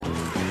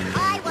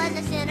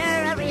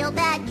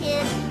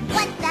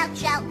thou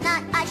shalt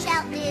not, I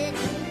shall did.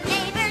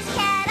 Neighbor's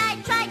cat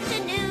I tried to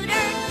neuter,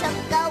 took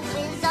a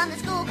whiz on the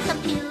school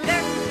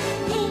computer.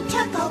 He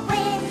took a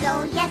whiz,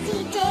 oh yes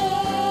he did.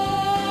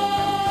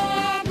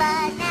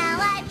 But now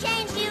I've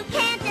changed, you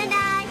can't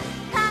deny.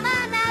 Come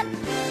on up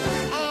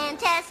and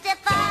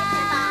testify.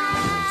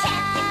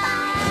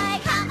 Testify.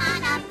 Come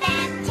on up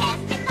and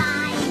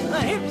testify. The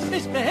hip's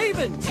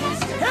misbehaving.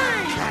 Testify.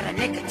 Hey, got a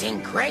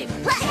nicotine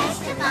craving.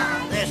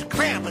 Testify. There's a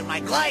cramp in my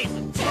glide.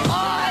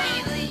 Testify.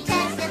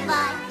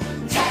 Testify.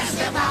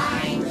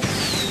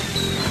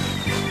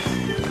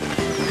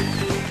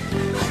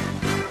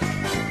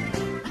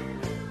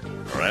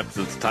 Perhaps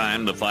it's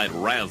time to fight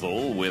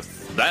Razzle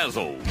with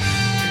Dazzle.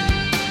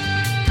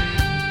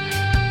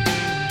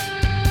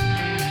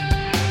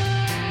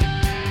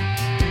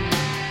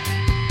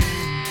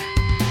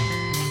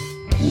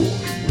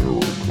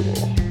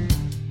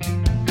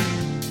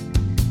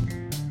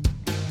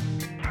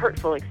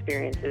 Hurtful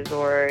experiences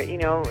or,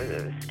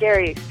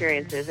 scary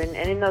experiences. And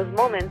in those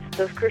moments,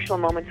 those crucial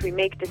moments, we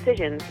make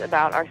decisions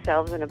about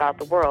ourselves and about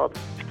the world.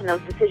 And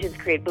those decisions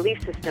create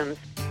belief systems.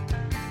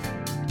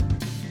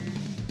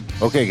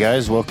 Okay,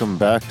 guys, welcome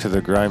back to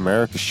the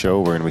Grimerica show.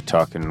 We're going to be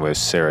talking with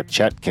Sara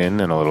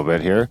Chetkin in a little bit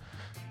here,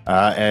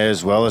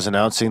 as well as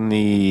announcing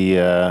the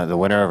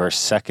winner of our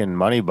second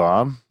Money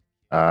Bomb.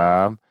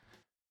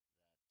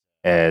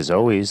 As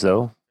always,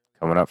 though,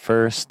 coming up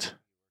first,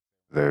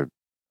 the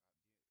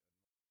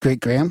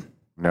Great Graham?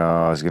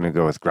 No, I was going to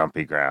go with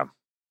Grumpy Graham.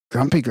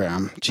 Grumpy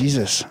Graham.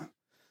 Jesus.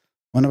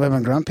 When have I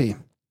been grumpy?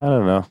 I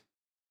don't know.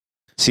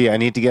 See, I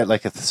need to get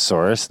like a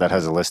thesaurus that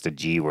has a list of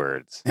G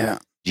words. Yeah.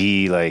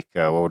 G, like,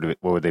 what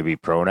would they be?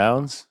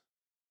 Pronouns?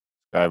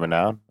 Describe a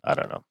noun? I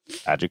don't know.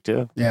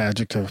 Adjective? Yeah,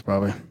 adjective,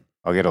 probably.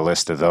 I'll get a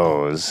list of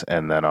those,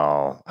 and then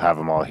I'll have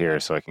them all here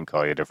so I can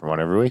call you a different one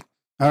every week.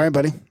 All right,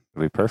 buddy.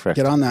 It'll be perfect.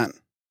 Get on that.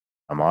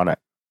 I'm on it.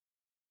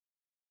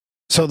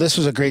 So this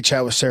was a great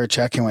chat with Sara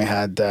Chetkin we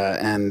had,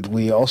 and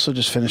we also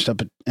just finished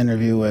up an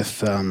interview with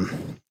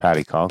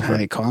Patty Conklin.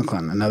 Patty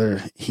Conklin,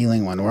 another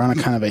healing one. We're on a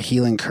kind of a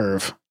healing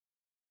curve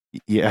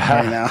Yeah.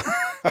 right now.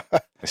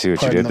 I see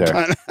what you did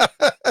there.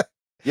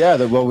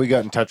 Yeah, we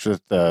got in touch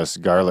with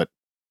Scarlet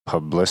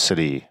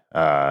Publicity,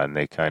 and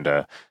they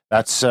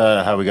that's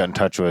how we got in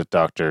touch with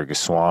Dr.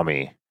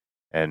 Goswami.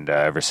 And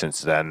ever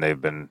since then,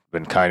 they've been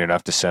kind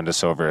enough to send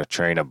us over a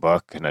train of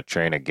book and a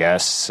train of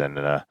guests. And,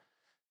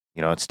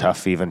 it's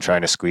tough even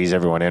trying to squeeze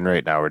everyone in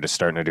right now. We're just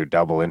starting to do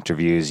double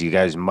interviews. You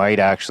guys might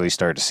actually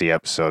start to see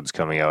episodes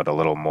coming out a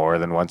little more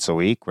than once a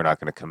week. We're not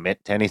going to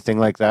commit to anything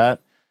like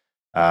that.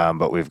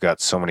 But we've got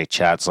so many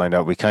chats lined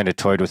up. We kind of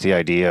toyed with the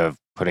idea of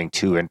putting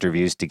 2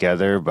 interviews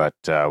together, but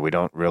we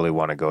don't really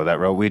want to go that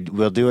route.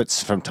 We'll do it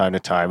from time to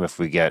time if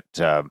we get,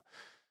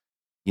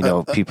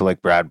 people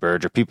like Brad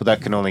Burge or people that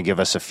can only give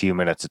us a few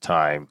minutes of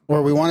time.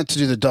 Or we wanted to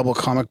do the double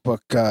comic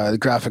book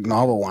graphic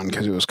novel one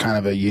because it was kind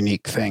of a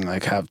unique thing,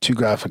 like have 2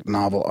 graphic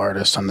novel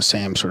artists on the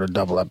same sort of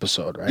double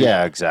episode, right?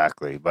 Yeah,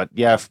 exactly. But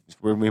yeah,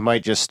 we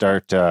might just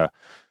start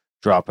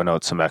dropping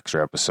out some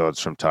extra episodes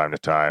from time to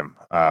time.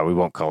 We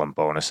won't call them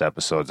bonus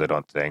episodes, I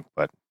don't think,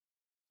 but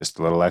just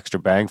a little extra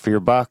bang for your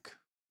buck.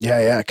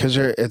 Yeah, because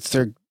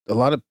they're a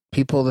lot of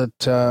people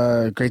that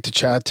are great to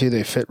chat to.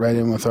 They fit right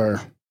in with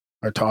our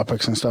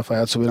topics and stuff like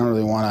that. So we don't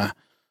really want to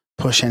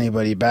push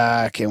anybody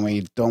back, and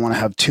we don't want to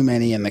have too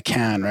many in the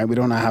can, right? We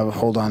don't want to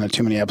hold on to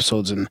too many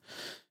episodes and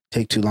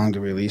take too long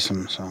to release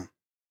them. So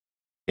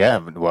yeah,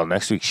 well,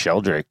 next week's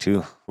Sheldrake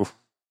too. Oof.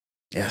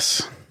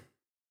 Yes,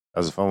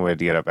 that was a fun way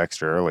to get up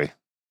extra early.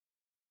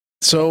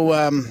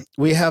 So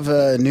we have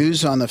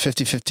news on the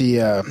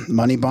 50-50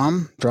 Money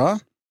Bomb draw.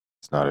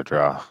 It's not a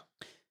draw.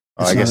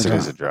 Oh, I guess it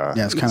is a draw.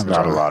 Yeah, it's kind of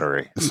not a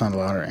lottery. It's not a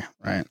lottery,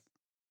 right?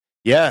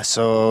 Yeah,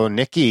 so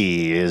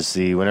Nikki is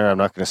the winner. I'm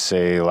not going to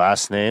say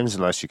last names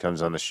unless she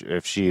comes on the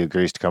if she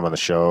agrees to come on the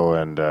show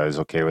and is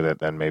okay with it,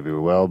 then maybe we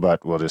will.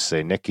 But we'll just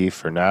say Nikki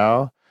for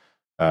now.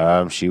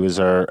 She's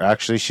our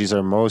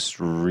most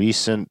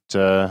recent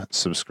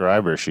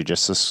subscriber. She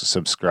just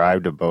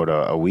subscribed about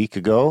a week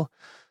ago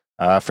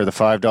for the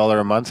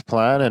 $5 a month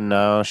plan, and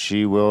now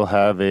she will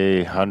have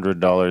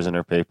 $100 in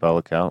her PayPal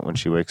account when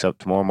she wakes up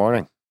tomorrow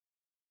morning.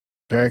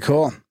 Very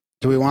cool.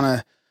 Do we want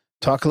to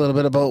talk a little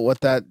bit about what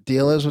that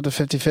deal is with the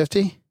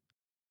 50-50?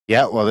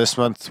 Yeah, well, this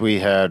month we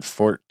had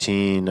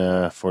 14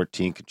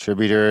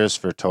 contributors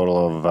for a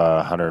total of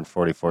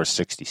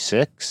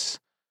 $144.66.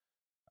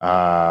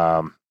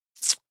 Are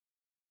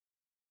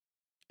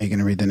you going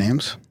to read the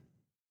names?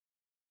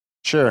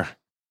 Sure.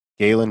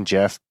 Galen,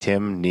 Jeff,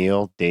 Tim,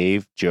 Neil,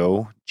 Dave,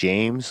 Joe,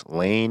 James,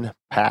 Lane,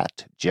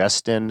 Pat,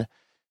 Justin,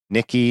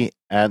 Nikki,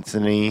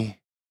 Anthony,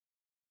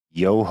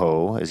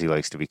 Yoho, as he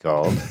likes to be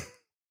called,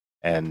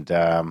 and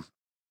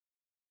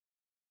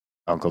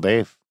Uncle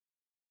Dave.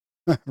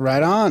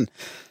 Right on.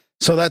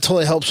 So that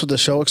totally helps with the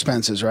show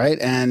expenses, right?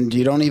 And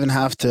you don't even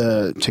have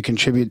to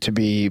contribute to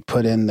be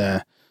put in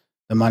the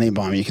Money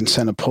Bomb. You can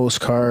send a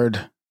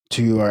postcard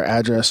to our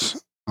address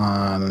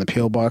on the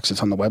P.O. box.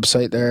 It's on the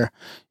website there.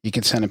 You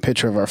can send a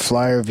picture of our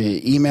flyer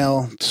via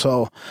email.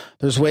 So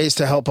there's ways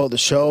to help out the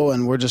show,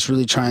 and we're just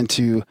really trying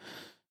to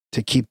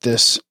to keep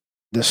this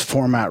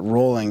format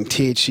rolling.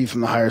 THC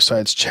from the Higher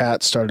Sides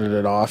chat started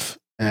it off,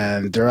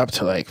 and they're up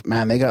to like,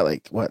 man, they got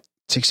like what,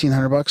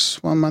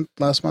 $1,600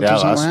 last month. Yeah, or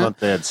something last like month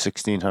they had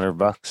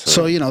 $1,600.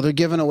 So they're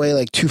giving away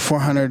like two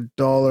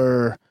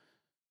 $400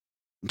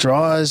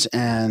 draws,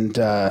 and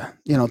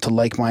to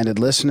like-minded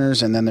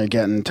listeners, and then they're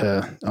getting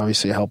to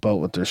obviously help out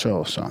with their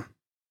show. So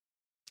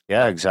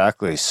yeah,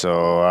 exactly.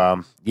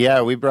 So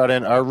we brought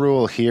in, our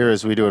rule here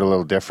is we do it a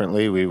little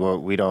differently.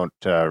 We don't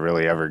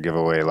really ever give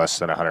away less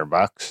than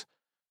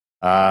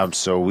 $100.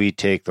 So we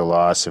take the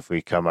loss if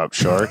we come up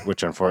short,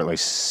 which unfortunately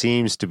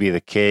seems to be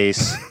the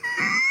case.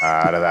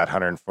 Out of that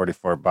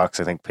 $144,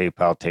 I think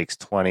PayPal takes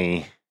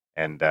 20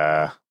 and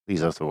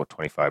leaves us with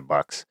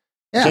 $25.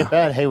 yeah, Ain't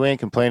bad. Hey, we ain't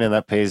complaining.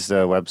 That pays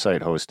the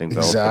website hosting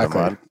bill for the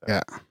month.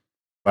 Yeah,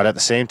 but at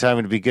the same time,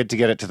 it'd be good to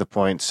get it to the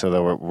point so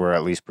that we're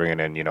at least bringing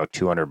in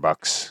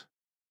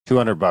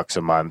 $200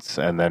 a month,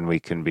 and then we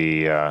can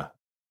be then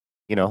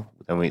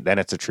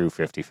it's a true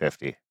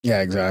 50-50.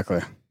 Yeah,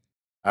 exactly.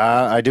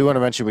 I do want to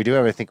mention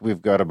I think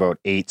we've got about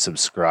 8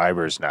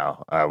 subscribers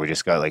now. We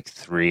just got like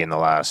 3 in the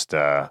last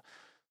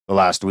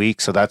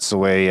week. So that's the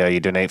way you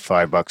donate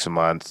 $5 a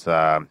month.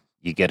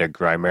 You get a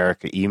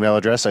Grimerica email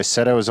address. I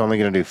said I was only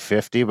going to do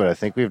 50, but I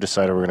think we've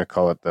decided we're going to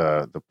call it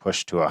the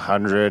push to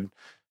 100, and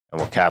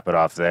we'll cap it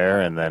off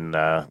there. And then,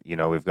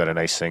 we've got a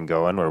nice thing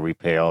going where we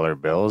pay all our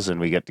bills and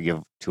we get to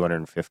give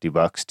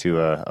 $250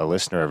 to a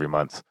listener every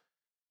month.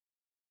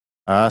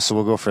 So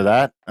we'll go for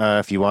that.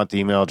 If you want the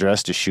email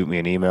address, just shoot me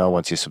an email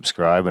once you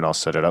subscribe, and I'll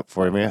set it up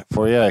for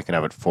you. I can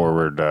have it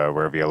forward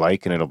wherever you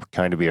like, and it'll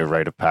kind of be a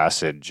rite of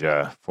passage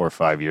 4 or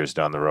 5 years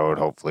down the road,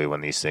 hopefully,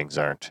 when these things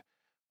aren't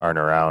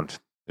around.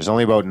 There's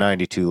only about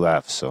 92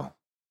 left, so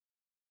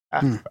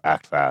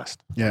act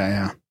fast.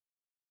 Yeah.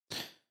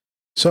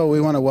 So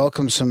we want to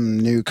welcome some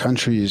new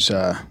countries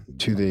to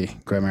the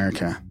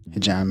Grimerica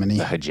hegemony.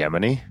 The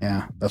hegemony?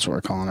 Yeah, that's what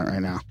we're calling it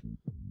right now.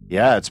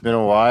 Yeah, it's been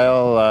a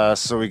while,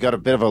 so we got a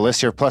bit of a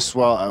list here. Plus,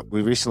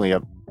 we recently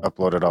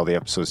uploaded all the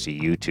episodes to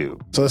YouTube.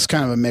 So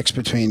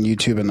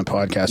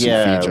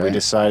Yeah, we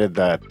decided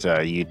that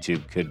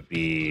YouTube could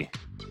be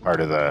part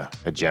of the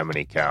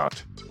hegemony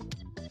count.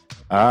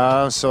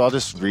 So I'll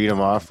just read them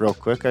off real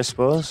quick, I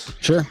suppose.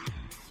 Sure.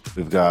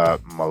 We've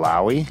got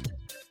Malawi,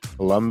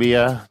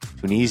 Colombia,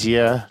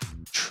 Tunisia,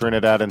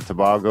 Trinidad and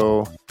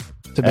Tobago,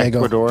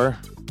 Ecuador,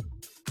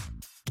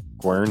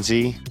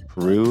 Guernsey,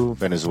 Peru,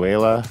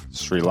 Venezuela,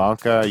 Sri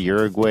Lanka,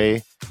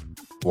 Uruguay,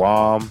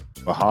 Guam,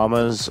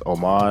 Bahamas,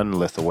 Oman,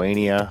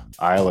 Lithuania,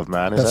 Isle of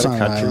Man. Is that a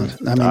country?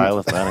 Isle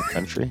of Man a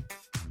country?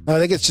 I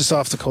think it's just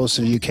off the coast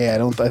of the UK. I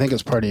think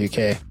it's part of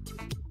UK.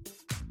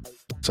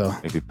 So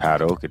maybe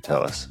Pat O could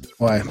tell us.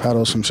 Why? Pat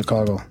O's from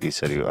Chicago. He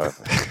said he was.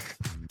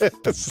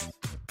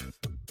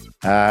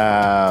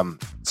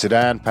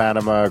 Sudan,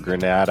 Panama,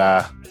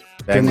 Grenada,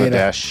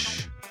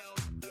 Bangladesh,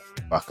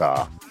 fuck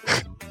off.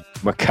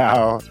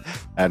 Macau,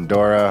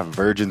 Andorra,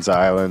 Virgin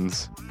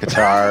Islands,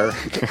 Qatar.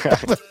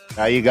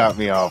 Now you got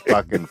me all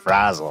fucking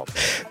frazzled.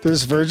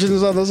 There's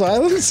virgins on those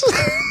islands?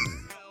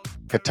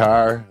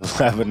 Qatar,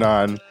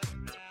 Lebanon,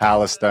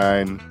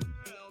 Palestine,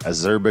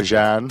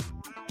 Azerbaijan.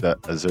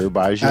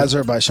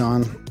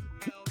 Azerbaijan.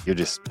 You're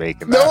just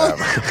making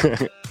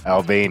that up.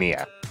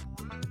 Albania.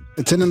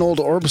 It's in an old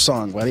Orb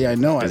song, buddy. I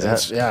know it.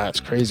 Yeah, it's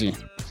crazy.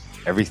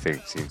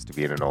 Everything seems to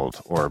be in an old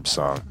Orb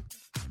song.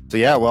 So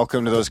yeah,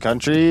 welcome to those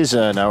countries.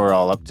 Now we're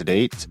all up to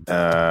date.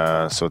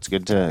 So it's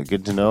good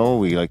to know.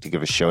 We like to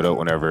give a shout out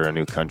whenever a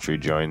new country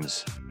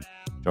joins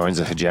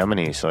the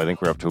hegemony. So I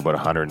think we're up to about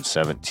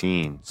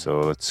 117. So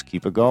let's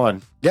keep it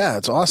going. Yeah,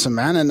 it's awesome,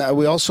 man. And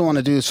we also want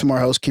to do some more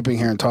housekeeping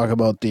here and talk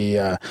about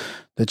the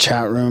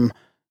chat room.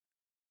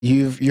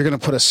 You're going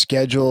to put a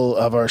schedule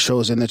of our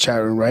shows in the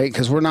chat room, right?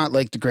 Because we're not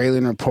like the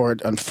Grayling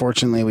Report.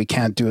 Unfortunately, we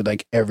can't do it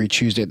like every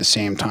Tuesday at the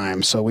same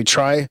time. So we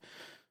try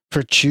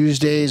for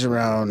Tuesdays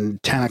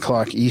around 10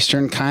 o'clock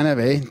Eastern, kind of,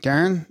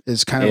 Darren?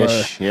 It's kind of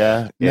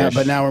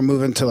but now we're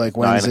moving to like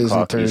Wednesdays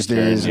and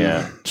Thursdays.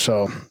 Eastern,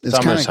 so it's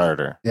summer's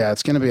harder. Yeah,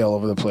 it's going to be all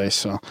over the place.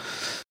 So,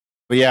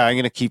 but yeah, I'm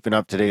going to keep an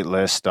up-to-date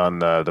list on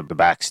the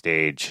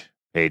backstage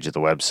page of the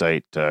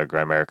website,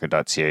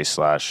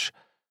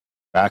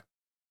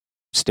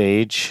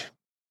 grimerica.ca/backstage.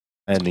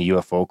 And the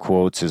UFO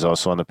quotes is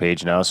also on the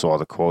page now. So all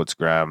the quotes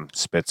Graham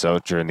spits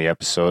out during the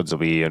episodes will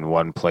be in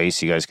one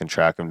place. You guys can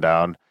track them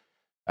down.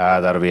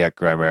 That'll be at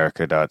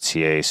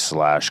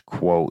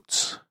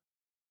grimerica.ca/quotes.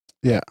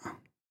 Yeah.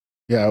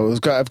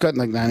 I've gotten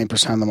like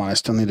 90% of them on. I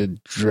still need to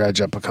dredge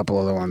up a couple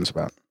other ones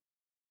about.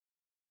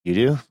 You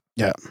do?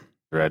 Yeah.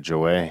 Dredge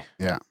away.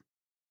 Yeah.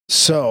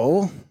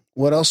 So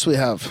what else do we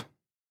have?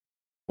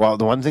 Well,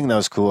 the one thing that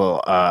was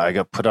cool, I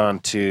got put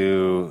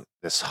onto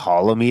this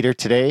holometer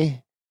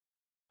today.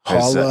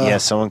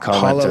 Someone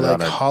commented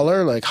on it.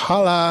 Holler, like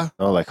holla.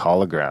 No, like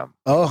hologram.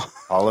 Oh.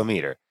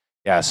 Holometer.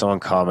 Yeah, someone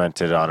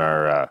commented on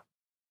our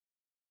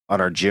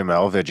Jim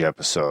Elvidge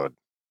episode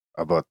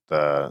about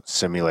the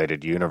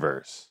simulated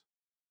universe.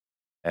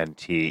 And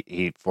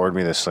he forwarded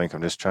me this link.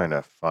 I'm just trying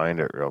to find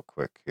it real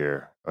quick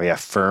here. Oh yeah,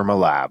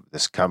 Fermilab.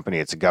 This company,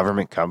 it's a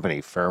government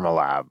company,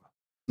 Fermilab.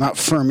 Not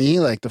Fermi,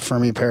 like the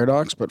Fermi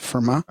paradox, but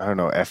Ferma. I don't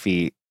know,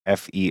 Fermilab.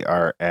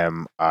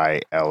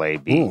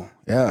 Ooh,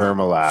 yeah.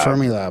 Fermilab.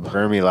 Fermilab.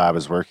 Fermilab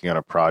is working on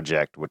a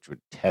project which would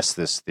test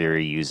this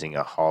theory using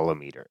a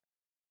holometer.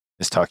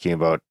 It's talking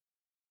about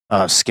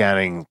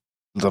scanning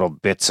little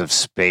bits of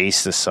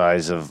space the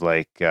size of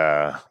like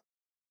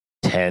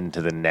 10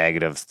 to the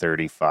negative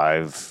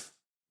 35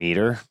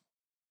 meter.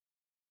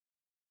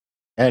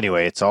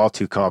 Anyway, it's all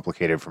too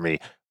complicated for me,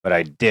 but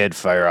I did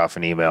fire off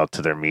an email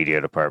to their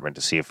media department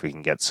to see if we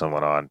can get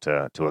someone on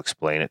to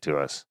explain it to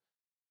us.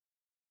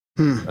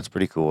 That's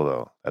pretty cool,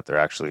 though, that they're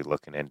actually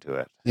looking into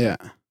it. Yeah.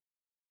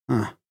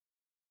 Huh.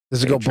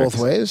 Does it go both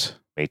ways?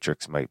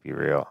 Matrix might be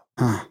real.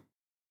 Huh.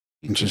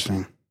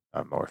 Interesting.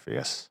 I'm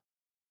Morpheus.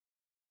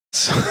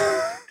 So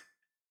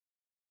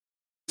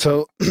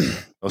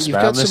No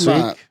spam this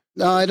week?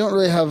 No, I don't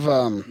really have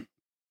a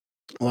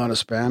lot of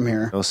spam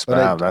here. No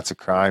spam. That's a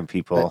crime,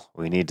 people.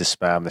 We need to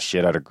spam the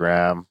shit out of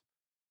Graham.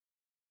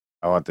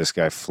 I want this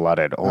guy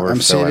flooded.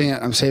 I'm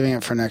saving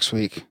it for next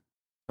week.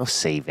 No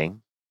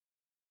saving.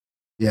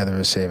 Yeah, there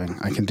is saving.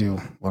 I can do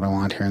what I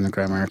want here in the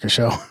Grimerica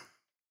show.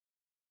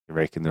 You're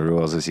making the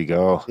rules as you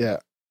go. Yeah.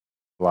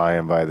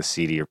 Flying by the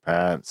seat of your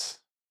pants.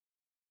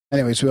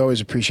 Anyways, we always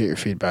appreciate your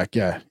feedback.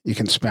 Yeah, you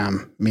can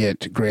spam me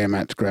at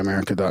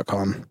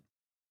graham@grimerica.com.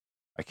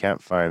 I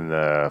can't find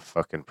the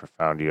fucking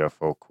profound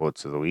UFO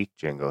quotes of the week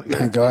jingle here.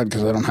 Thank God,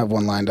 because I don't have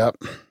one lined up.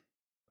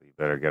 You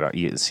better get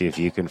on. See if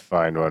you can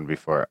find one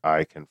before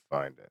I can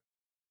find it.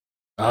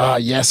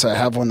 Yes, I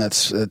have one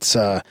that's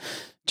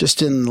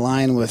just in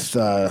line with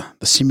the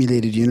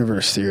simulated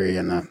universe theory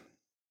and the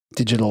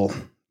digital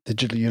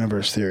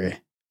universe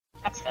theory.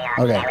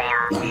 Okay.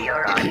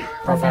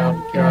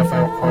 Profound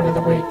UFO quote of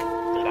the week.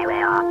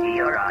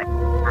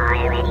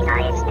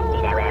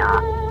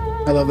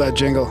 I love that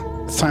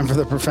jingle. It's time for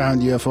the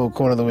profound UFO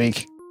quote of the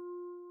week.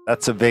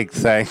 That's a big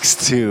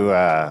thanks to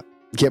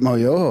Gitmo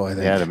Yoho, I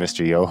think. Yeah, to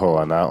Mr. Yoho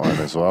on that one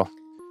as well.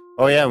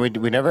 Oh yeah, we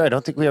never. I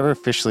don't think we ever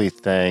officially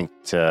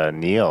thanked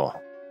Neil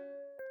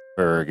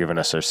for giving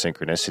us our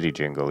synchronicity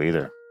jingle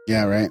either.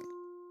 Yeah, right.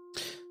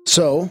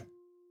 So,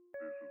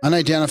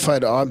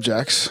 unidentified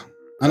objects.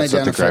 That's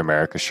what the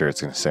Grimerica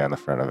shirt's going to say on the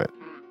front of it.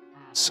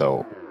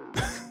 So,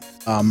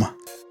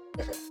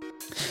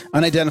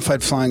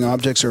 unidentified flying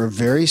objects are a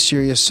very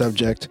serious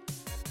subject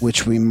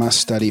which we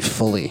must study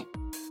fully.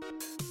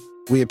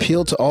 We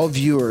appeal to all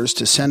viewers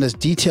to send us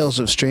details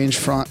of strange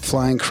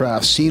flying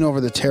craft seen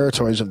over the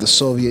territories of the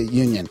Soviet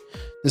Union.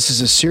 This is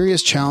a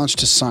serious challenge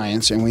to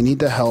science, and we need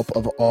the help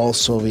of all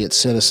Soviet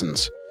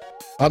citizens.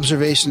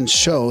 Observations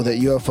show that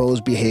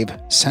UFOs behave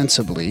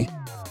sensibly.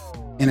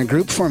 In a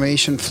group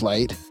formation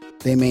flight,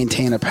 they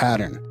maintain a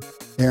pattern.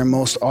 They are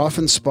most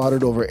often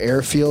spotted over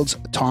airfields,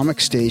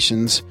 atomic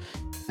stations,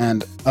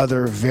 and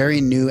other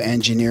very new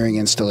engineering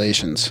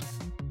installations.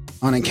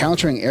 On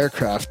encountering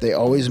aircraft, they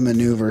always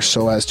maneuver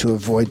so as to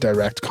avoid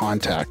direct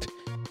contact.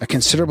 A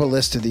considerable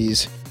list of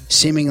these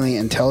seemingly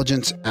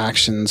intelligent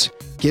actions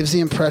gives the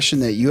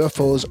impression that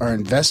UFOs are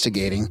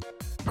investigating,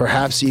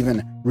 perhaps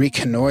even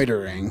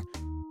reconnoitering.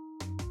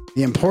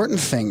 The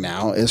important thing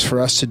now is for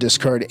us to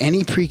discard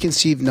any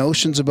preconceived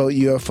notions about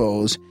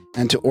UFOs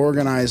and to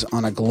organize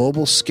on a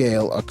global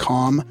scale a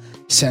calm,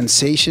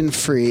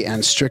 sensation-free,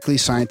 and strictly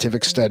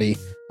scientific study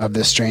of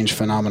this strange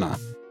phenomena.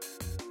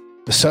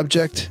 The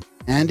subject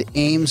and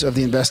aims of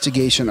the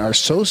investigation are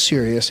so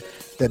serious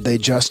that they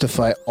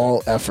justify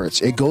all efforts.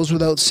 It goes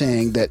without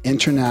saying that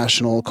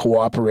international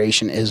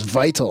cooperation is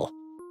vital.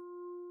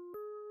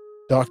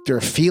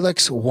 Dr.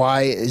 Felix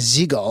Y.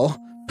 Ziegel,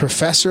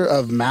 professor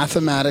of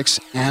mathematics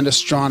and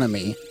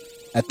astronomy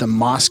at the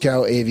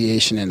Moscow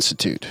Aviation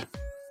Institute.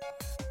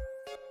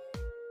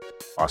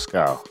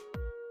 Moscow.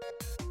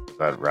 Was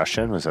that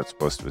Russian? Was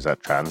that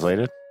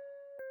translated?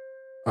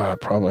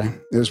 Probably.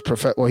 It was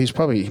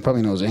he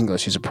probably knows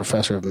English. He's a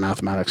professor of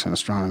mathematics and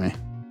astronomy.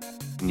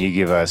 Can you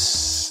give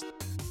us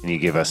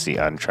the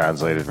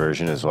untranslated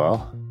version as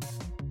well?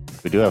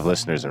 We do have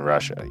listeners in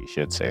Russia. You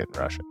should say it in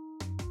Russian.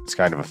 It's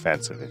kind of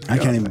offensive. I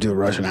can't even do a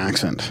Russian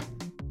accent.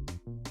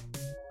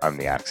 I'm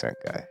the accent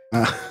guy.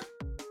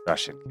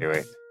 Russian. Okay,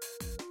 wait.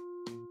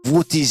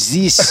 What is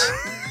this?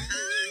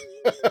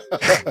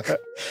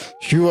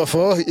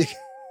 UFO?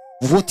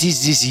 What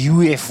is this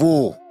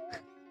UFO?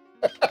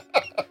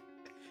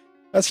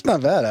 That's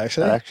not bad,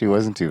 actually. That actually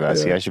wasn't too bad.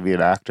 Yeah. See, I should be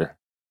an actor.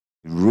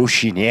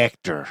 Russian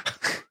actor.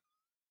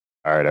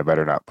 All right, I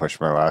better not push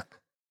my luck.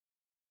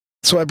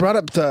 So I brought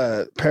up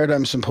the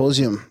Paradigm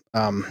Symposium.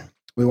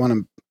 We want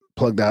to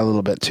plug that a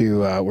little bit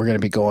too. We're going to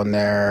be going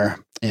there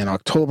in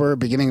October,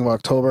 beginning of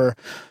October.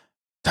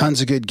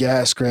 Tons of good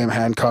guests. Graham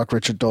Hancock,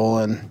 Richard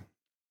Dolan.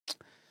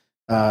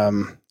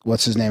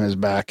 What's his name is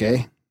back,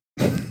 eh?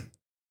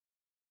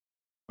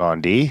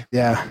 Von D?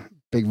 Yeah,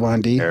 big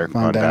Von D. Eric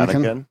Von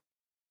Daniken.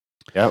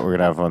 Yeah, we're going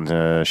to have on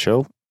the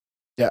show.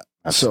 Yeah.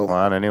 That's so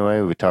fun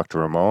anyway. We talked to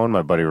Ramon,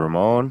 my buddy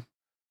Ramon.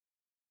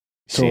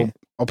 So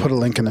I'll put a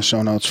link in the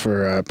show notes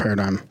for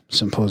Paradigm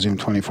Symposium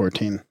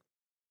 2014.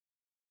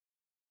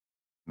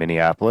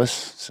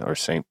 Minneapolis or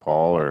St.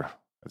 Paul or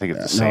I think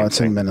it's the No, same it's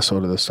thing. in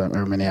Minnesota this time,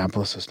 or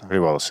Minneapolis this time. Pretty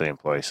well the same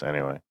place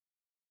anyway.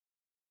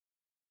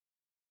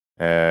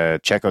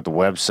 Check out the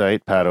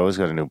website. Pat O's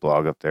got a new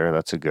blog up there.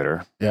 That's a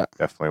gooder. Yeah.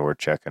 Definitely worth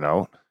checking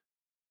out.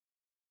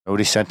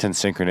 Nobody sent in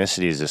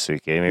synchronicities this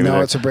week, eh? Maybe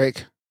No, it's a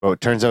break. Well,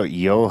 it turns out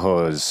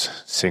Yoho's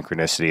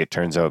synchronicity, it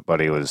turns out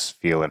Buddy was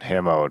feeling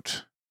him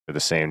out for the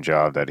same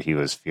job that he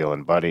was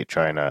feeling Buddy,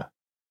 trying to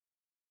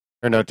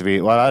turn out to be,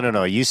 well, I don't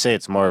know. You say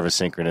it's more of a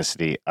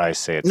synchronicity. I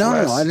say it's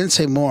less. No, I didn't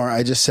say more.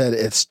 I just said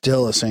it's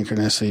still a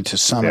synchronicity to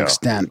some Yeah.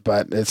 extent,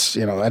 but it's,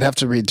 I'd have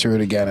to read through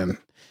it again and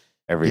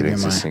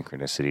Everything's a my-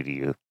 synchronicity to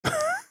you.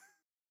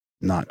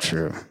 not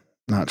true.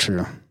 Not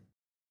true.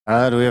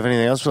 Do we have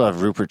anything else? We'll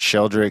have Rupert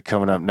Sheldrake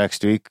coming up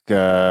next week.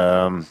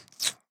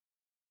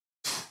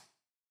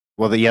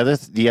 Well, the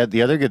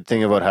other good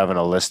thing about having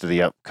a list of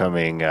the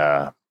upcoming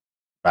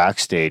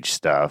backstage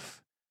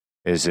stuff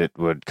is it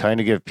would kind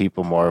of give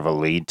people more of a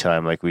lead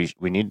time. Like we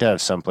need to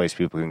have someplace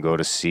people can go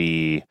to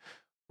see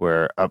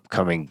where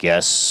upcoming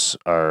guests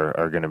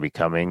are going to be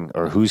coming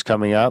or who's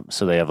coming up,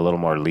 so they have a little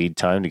more lead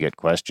time to get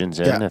questions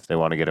in if they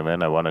want to get them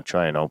in. I want to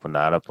try and open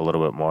that up a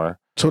little bit more.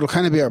 So it'll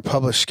kind of be our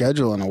published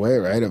schedule in a way,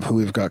 right, of who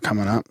we've got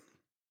coming up.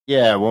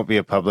 Yeah, it won't be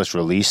a published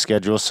release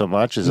schedule so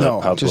much as No,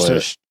 a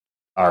published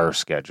our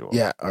schedule.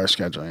 Yeah, our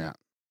schedule, yeah.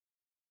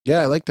 Yeah,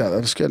 I like that. That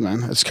was good,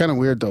 man. It's kind of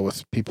weird, though,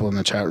 with people in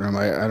the chat room.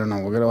 I don't know.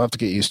 We're going to have to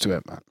get used to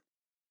it, man.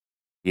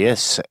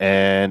 Yes,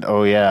 and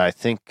I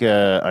think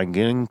I'm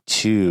going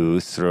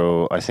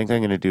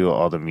to do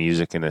all the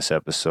music in this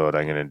episode.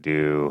 I'm going to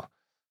do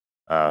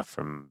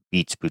from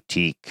Beats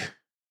Boutique.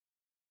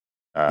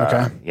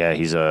 Okay. Yeah,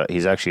 he's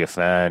actually a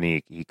fan.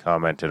 He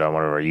commented on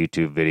one of our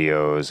YouTube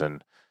videos,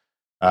 and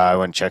I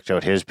went and checked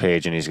out his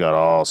page, and he's got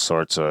all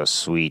sorts of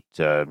sweet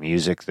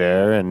music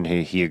there, and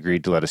he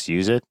agreed to let us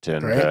use it.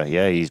 And Great.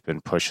 he's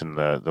been pushing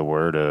the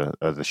word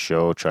of the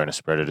show, trying to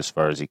spread it as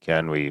far as he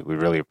can. We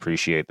really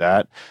appreciate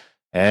that.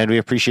 And we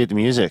appreciate the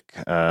music.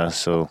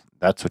 So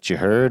that's what you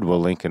heard. We'll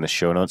link in the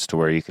show notes to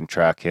where you can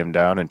track him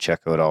down and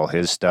check out all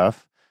his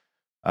stuff.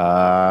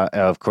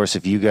 Of course,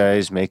 if you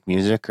guys make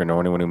music or know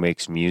anyone who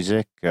makes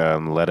music,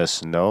 let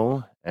us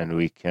know, and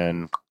we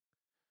can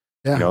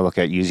look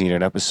at using it in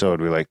an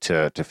episode. We like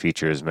to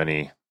feature as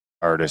many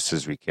artists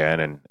as we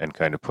can and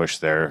kind of push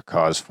their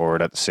cause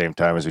forward at the same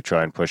time as we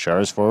try and push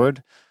ours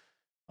forward.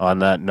 On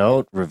that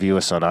note, review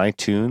us on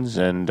iTunes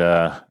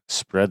and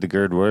spread the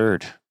good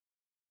word.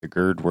 The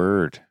GERD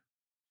word.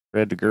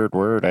 Spread the GERD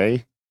word, eh?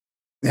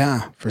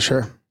 Yeah, for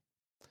sure.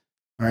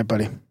 All right,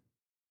 buddy.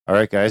 All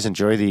right, guys.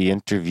 Enjoy the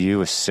interview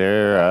with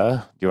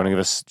Sarah. Do you want to give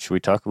us, should we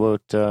talk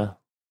about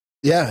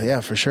Yeah,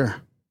 for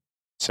sure.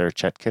 Sara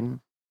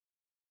Chetkin?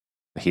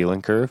 The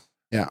healing curve?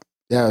 Yeah,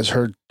 it was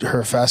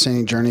her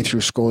fascinating journey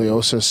through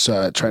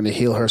scoliosis, trying to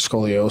heal her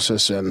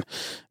scoliosis. And,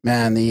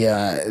 man,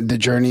 the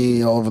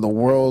journey all over the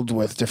world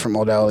with different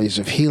modalities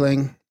of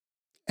healing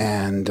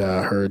and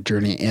her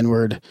journey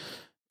inward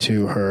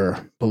to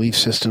her belief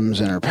systems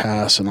and her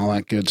past and all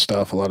that good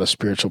stuff. A lot of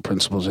spiritual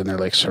principles in there,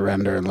 like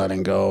surrender and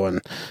letting go,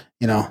 and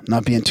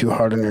not being too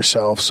hard on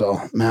yourself.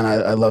 So, man,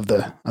 I love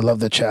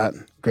the chat.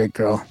 Great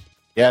girl.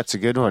 Yeah, it's a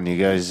good one. You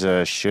guys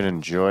should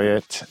enjoy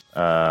it.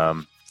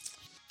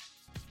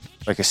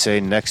 Like I say,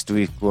 next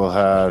week we'll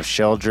have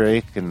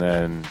Sheldrake, and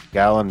then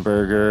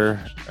Gallenberger,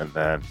 and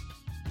then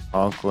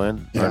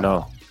Conklin. Yeah. Or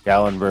no,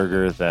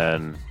 Gallenberger,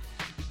 then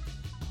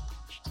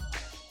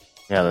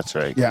that's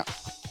right. Yeah,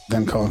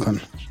 then Conklin.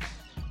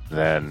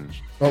 Then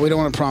Well, we don't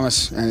want to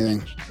promise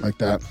anything like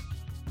that.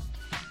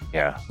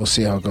 yeah. We'll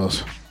see how it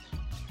goes.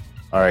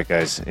 All right,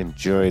 guys,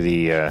 enjoy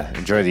the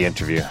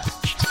interview.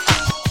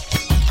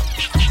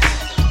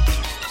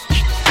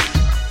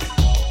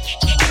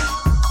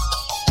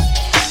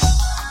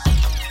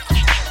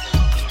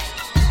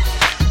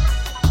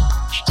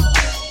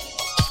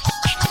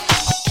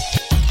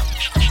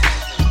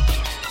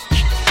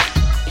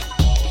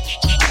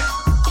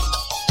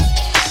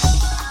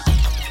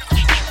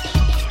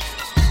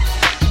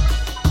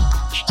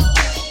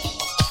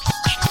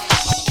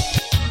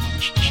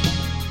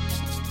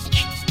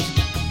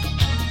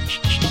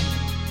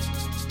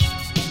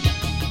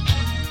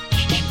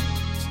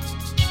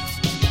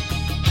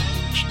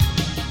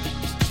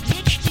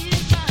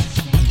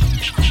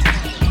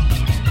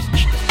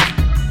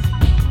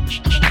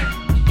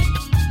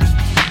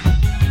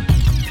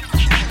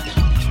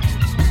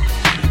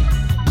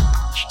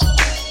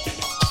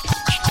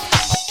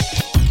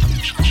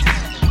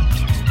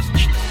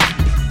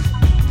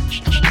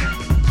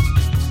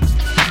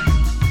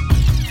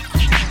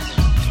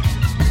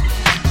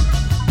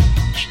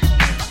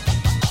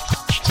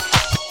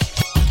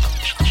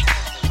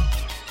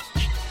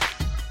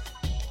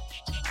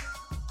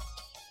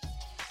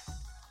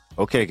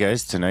 Okay,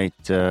 guys, tonight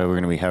we're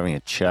going to be having a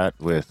chat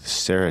with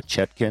Sara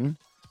Chetkin.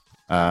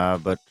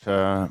 But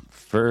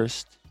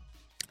first,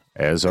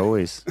 as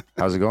always,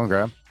 how's it going,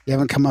 Graham? You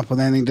haven't come up with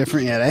anything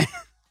different yet, eh?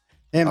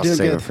 Yeah, I'll doing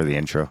save good. it for the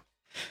intro.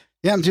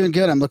 Yeah, I'm doing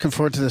good. I'm looking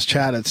forward to this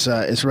chat.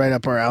 It's right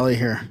up our alley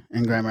here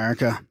in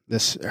Grimerica.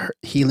 This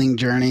healing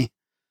journey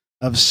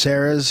of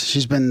Sarah's.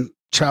 She's been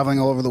traveling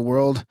all over the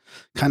world,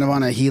 kind of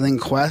on a healing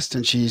quest,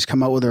 and she's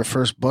come out with her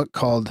first book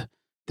called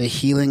The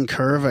Healing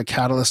Curve, A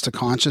Catalyst to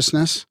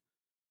Consciousness.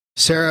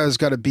 Sara has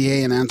got a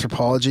BA in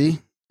anthropology,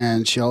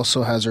 and she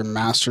also has her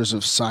Master's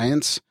of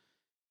Science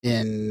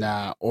in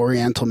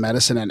Oriental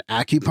Medicine and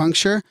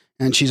Acupuncture,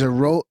 and she's a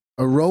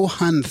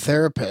Rohan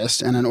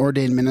therapist and an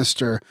ordained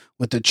minister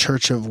with the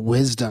Church of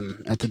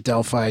Wisdom at the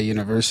Delphi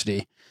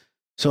University.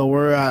 So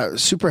we're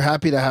super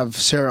happy to have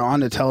Sara on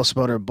to tell us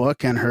about her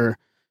book and her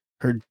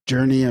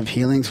journey of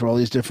healing through all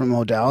these different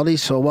modalities.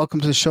 So welcome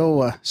to the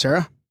show,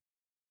 Sara.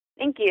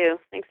 Thank you.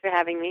 Thanks for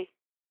having me.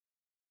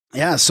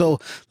 Yeah, so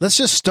let's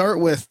just start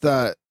with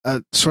a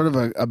sort of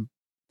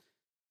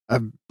a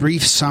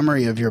brief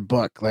summary of your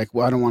book. Like,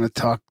 well, I don't want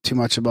to talk too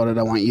much about it.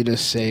 I want you to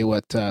say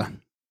what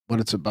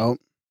it's about.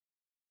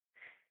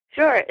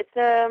 Sure. It's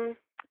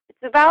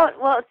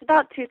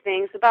about two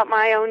things: about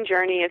my own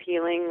journey of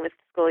healing with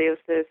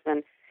scoliosis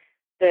and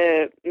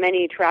the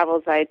many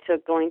travels I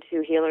took going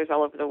to healers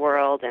all over the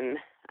world, and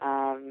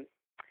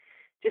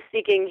just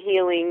seeking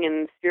healing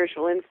and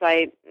spiritual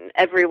insight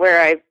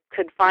everywhere I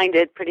could find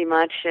it, pretty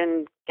much,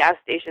 in gas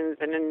stations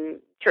and in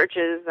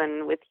churches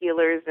and with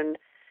healers in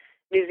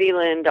New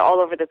Zealand, all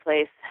over the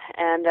place.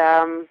 And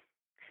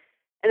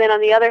then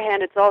on the other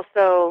hand, it's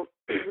also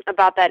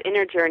about that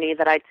inner journey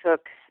that I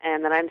took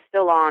and that I'm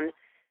still on,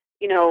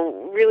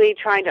 really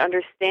trying to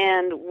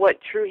understand what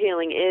true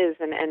healing is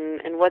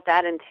and what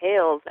that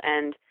entails,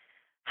 and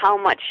how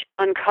much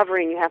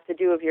uncovering you have to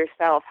do of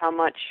yourself, how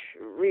much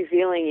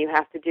revealing you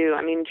have to do.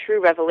 I mean,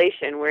 true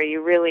revelation, where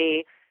you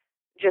really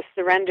just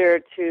surrender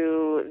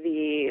to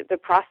the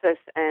process,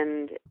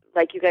 and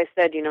like you guys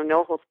said,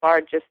 no holds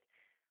barred, just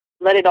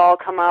let it all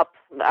come up,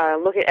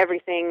 look at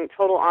everything,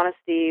 total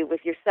honesty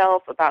with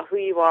yourself about who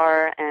you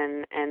are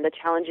and the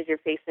challenges you're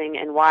facing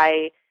and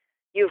why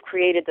you've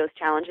created those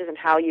challenges and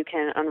how you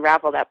can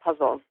unravel that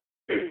puzzle.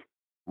 And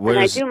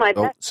I do my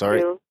best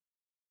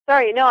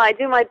I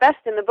do my best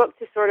in the book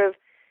to sort of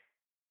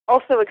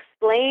also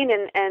explain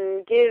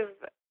and give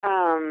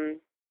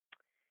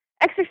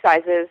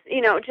exercises,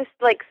 just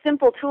like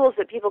simple tools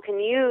that people can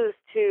use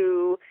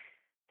to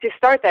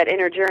start that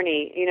inner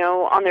journey,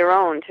 on their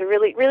own, to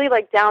really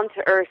like down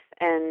to earth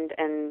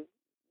and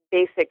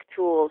basic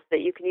tools that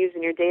you can use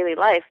in your daily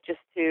life, just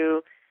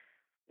to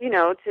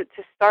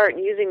start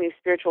using these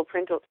spiritual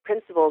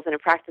principles in a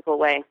practical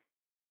way.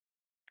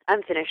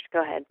 I'm finished.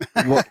 Go ahead.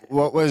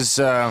 What was,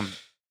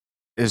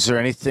 is there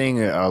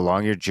anything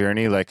along your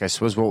journey, like, I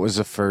suppose, what was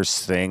the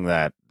first thing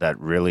that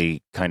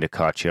really kind of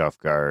caught you off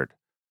guard?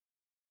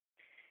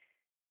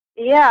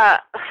 Yeah.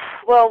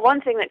 Well,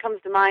 one thing that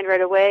comes to mind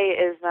right away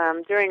is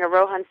during a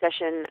Rohan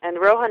session, and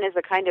Rohan is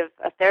a kind of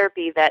a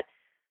therapy that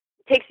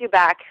takes you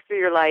back through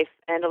your life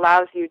and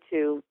allows you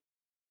to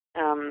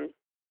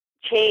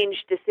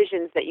change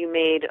decisions that you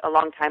made a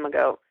long time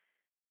ago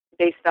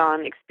based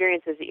on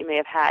experiences that you may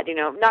have had,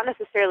 not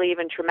necessarily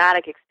even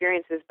traumatic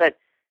experiences, but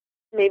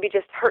maybe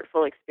just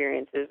hurtful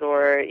experiences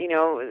or,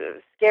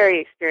 scary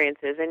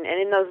experiences. And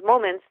in those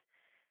moments,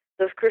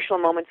 those crucial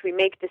moments, we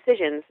make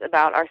decisions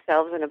about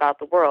ourselves and about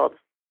the world.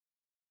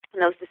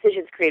 And those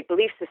decisions create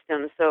belief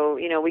systems. So,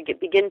 we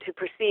begin to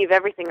perceive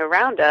everything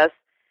around us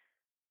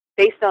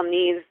based on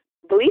these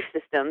belief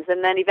systems.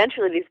 And then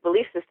eventually these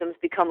belief systems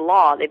become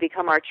law. They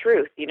become our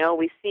truth.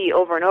 We see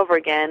over and over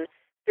again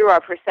through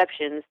our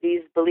perceptions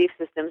these belief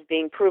systems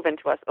being proven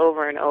to us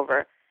over and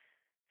over.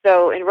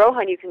 So in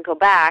Rohan, you can go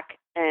back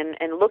and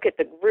look at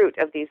the root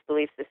of these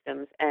belief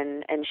systems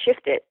and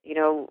shift it,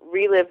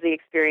 relive the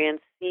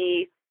experience,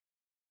 see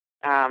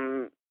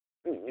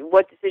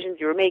what decisions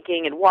you were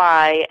making and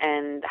why,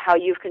 and how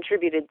you've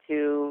contributed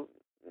to,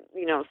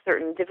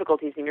 certain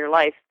difficulties in your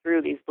life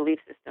through these belief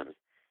systems.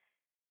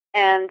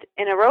 And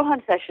in a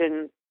Rohan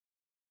session,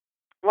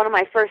 one of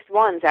my first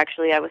ones,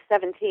 actually, I was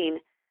 17,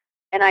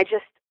 and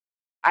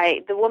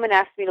the woman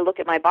asked me to look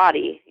at my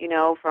body,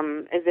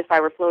 from as if I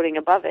were floating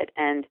above it.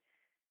 And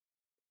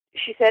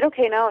she said,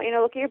 okay, now,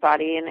 look at your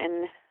body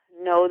and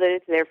know that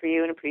it's there for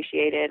you and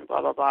appreciate it,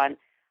 blah, blah, blah. And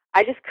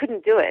I just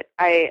couldn't do it.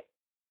 I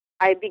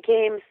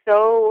became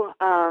so,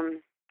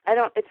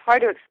 it's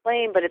hard to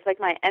explain, but it's like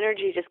my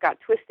energy just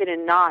got twisted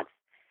in knots.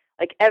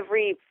 Like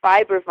every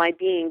fiber of my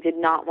being did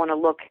not want to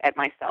look at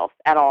myself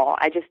at all.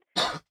 I just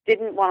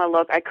didn't want to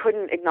look. I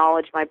couldn't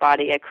acknowledge my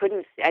body. I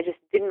just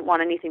didn't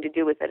want anything to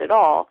do with it at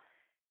all.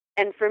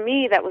 And for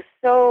me, that was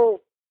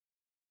so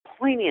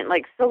poignant,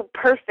 like so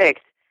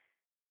perfect,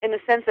 in the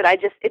sense that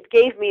it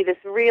gave me this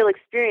real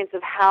experience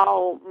of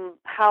how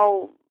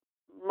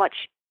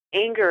much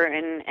anger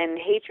and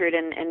hatred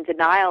and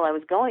denial I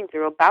was going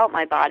through about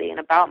my body and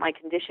about my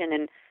condition,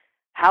 and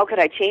how could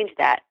I change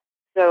that.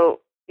 So,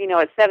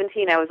 at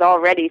 17, I was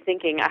already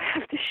thinking, I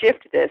have to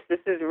shift this. This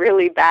is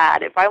really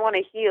bad. If I want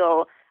to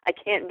heal, I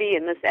can't be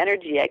in this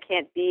energy. I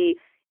can't be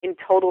in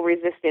total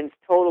resistance,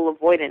 total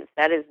avoidance.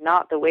 That is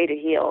not the way to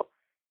heal.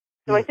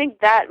 So I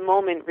think that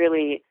moment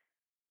really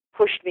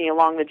pushed me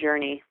along the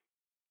journey.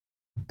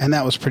 And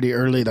that was pretty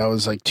early. That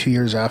was like 2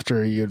 years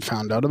after you had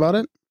found out about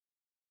it?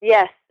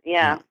 Yes,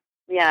 yeah.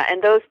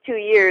 And those 2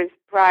 years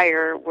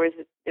prior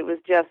it was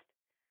just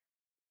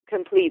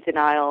complete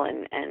denial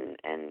and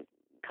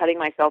cutting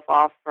myself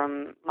off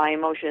from my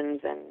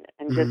emotions and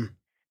just,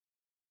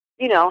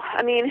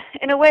 I mean,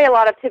 in a way, a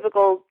lot of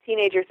typical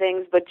teenager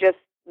things, but just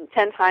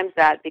 10 times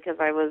that, because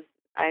I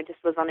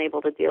just was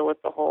unable to deal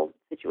with the whole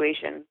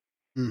situation.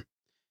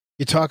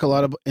 You talk a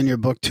lot in your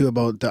book too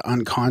about the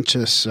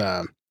unconscious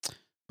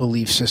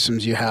belief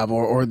systems you have,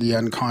 or the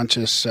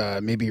unconscious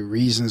maybe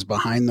reasons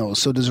behind those.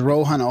 So does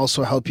Rohan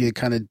also help you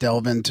kind of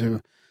delve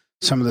into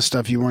some of the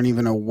stuff you weren't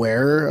even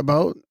aware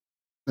about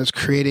that's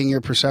creating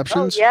your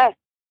perceptions? Oh,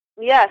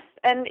 yes.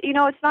 And,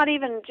 it's not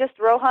even just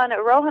Rohan.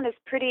 Rohan is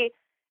it's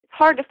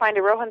hard to find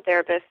a Rohan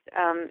therapist.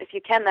 If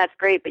you can, that's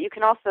great, but you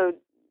can also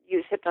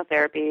use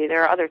hypnotherapy.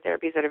 There are other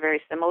therapies that are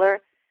very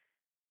similar.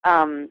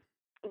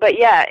 But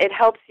yeah, it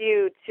helps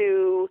you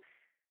to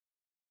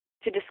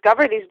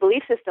discover these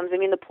belief systems. I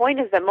mean, the point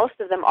is that most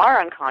of them are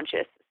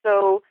unconscious.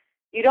 So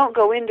you don't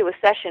go into a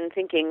session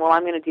thinking, well,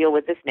 I'm going to deal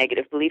with this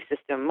negative belief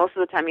system. Most of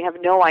the time you have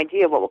no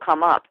idea what will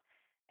come up.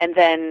 And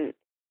then,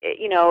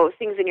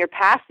 things in your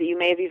past that you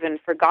may have even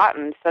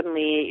forgotten,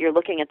 suddenly you're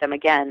looking at them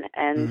again.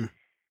 And,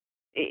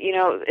 it's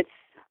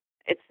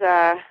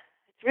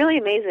really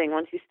amazing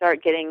once you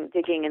start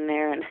digging in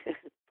there and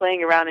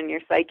playing around in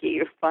your psyche.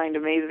 You find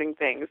amazing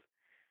things.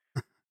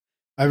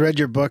 I read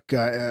your book.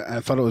 I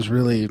thought it was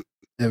really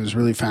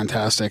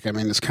fantastic. I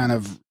mean, it's kind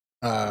of,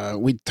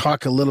 we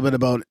talk a little bit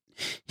about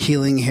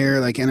healing here,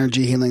 like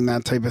energy healing,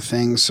 that type of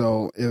thing.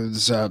 So it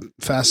was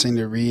fascinating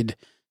to read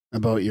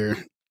about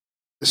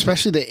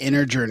especially the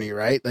inner journey,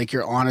 right? Like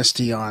your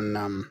honesty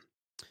on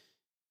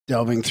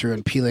delving through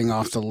and peeling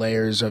off the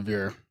layers of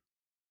your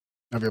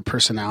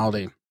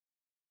personality.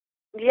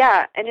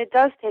 Yeah, and it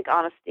does take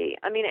honesty.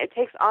 I mean, it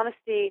takes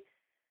honesty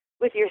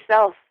with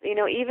yourself,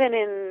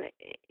 even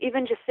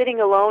just sitting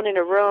alone in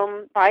a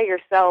room by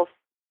yourself,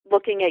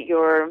 looking at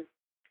your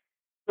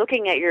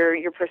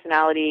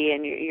personality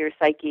and your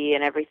psyche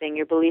and everything,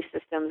 your belief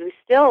systems. We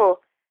still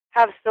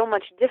have so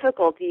much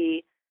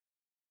difficulty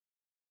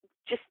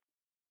just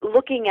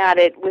looking at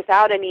it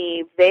without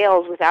any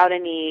veils, without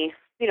any,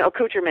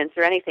 accoutrements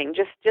or anything.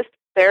 Just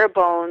bare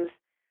bones,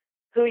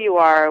 who you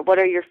are, what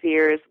are your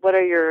fears, what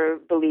are your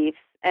beliefs,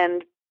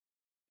 and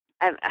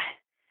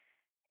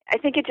I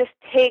think it just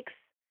takes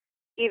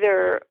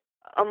either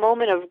a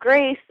moment of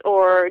grace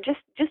or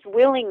just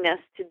willingness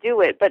to do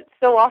it. But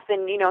so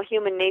often,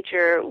 human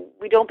nature,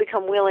 we don't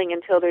become willing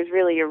until there's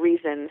really a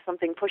reason,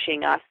 something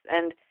pushing us.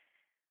 And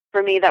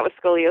for me, that was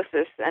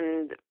scoliosis.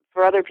 And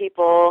for other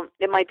people,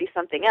 it might be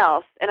something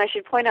else. And I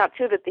should point out,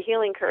 too, that the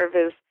healing curve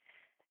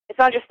it's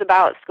not just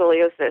about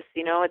scoliosis.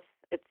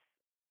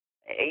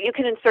 You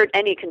can insert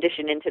any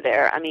condition into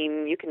there. I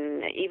mean, you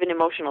can, even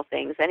emotional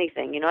things,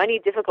 anything. Any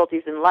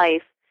difficulties in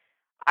life,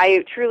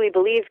 I truly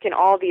believe can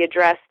all be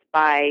addressed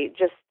by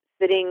just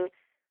sitting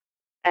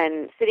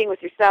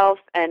with yourself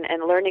and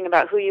learning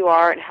about who you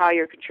are and how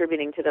you're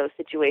contributing to those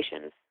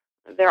situations.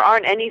 There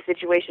aren't any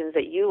situations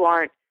that you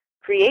aren't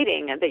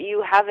creating and that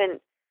you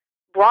haven't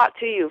brought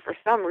to you for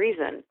some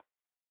reason.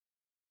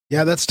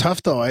 Yeah, that's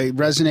tough though. It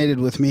resonated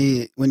with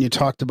me when you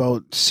talked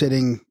about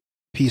sitting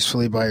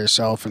peacefully by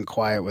yourself and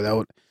quiet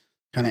without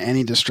kind of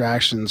any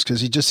distractions.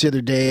 Because just the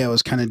other day I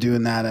was kind of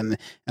doing that, and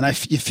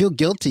you feel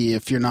guilty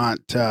if you're not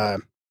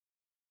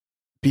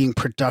being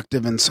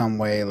productive in some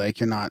way, like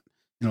you're not,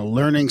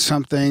 learning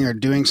something or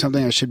doing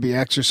something. I should be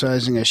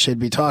exercising. I should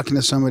be talking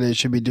to somebody. I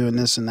should be doing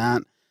this and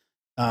that.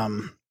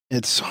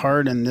 It's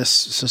hard in this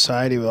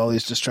society with all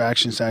these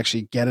distractions to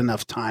actually get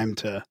enough time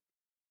to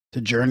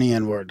journey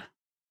inward.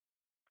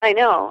 I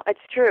know,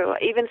 it's true.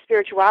 Even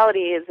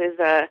spirituality is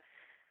a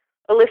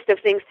list of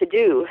things to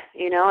do.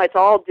 It's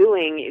all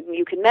doing.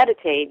 You can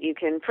meditate. You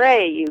can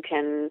pray. You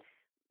can,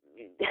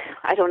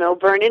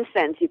 burn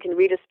incense. You can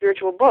read a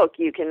spiritual book.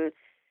 You can,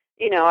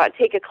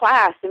 take a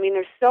class. I mean,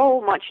 there's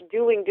so much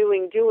doing.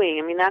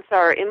 I mean, that's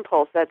our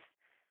impulse. That's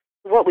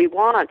what we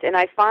want. And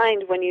I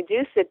find when you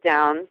do sit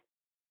down,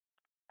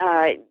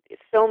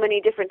 so many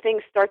different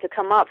things start to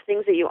come up,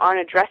 things that you aren't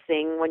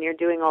addressing when you're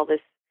doing all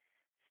this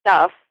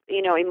stuff,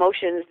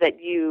 emotions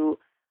that you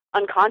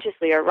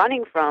unconsciously are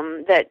running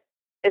from, that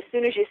as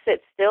soon as you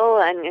sit still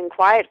and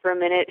quiet for a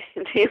minute,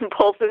 the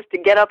impulse is to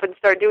get up and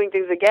start doing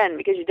things again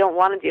because you don't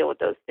want to deal with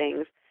those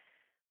things.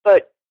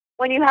 But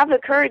when you have the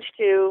courage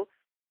to,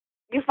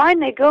 you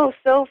find they go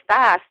so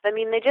fast. I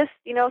mean, they just,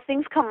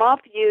 things come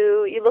up,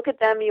 you look at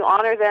them, you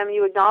honor them,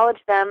 you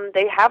acknowledge them,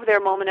 they have their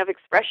moment of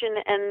expression,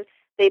 and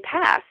they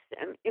pass.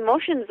 And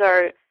emotions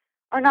are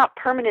not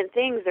permanent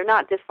things. They're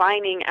not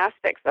defining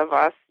aspects of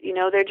us.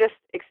 They're just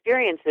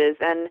experiences.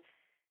 And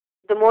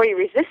the more you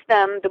resist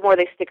them, the more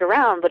they stick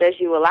around. But as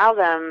you allow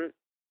them,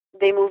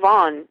 they move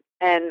on.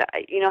 And,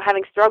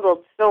 having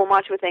struggled so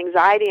much with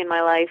anxiety in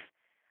my life,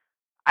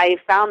 I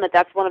found that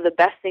that's one of the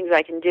best things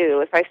I can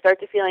do. If I start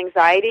to feel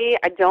anxiety,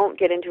 I don't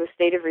get into a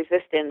state of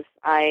resistance.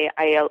 I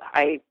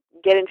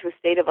get into a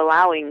state of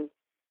allowing.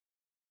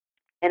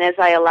 And as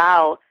I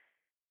allow,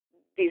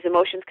 these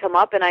emotions come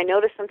up, and I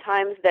notice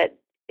sometimes that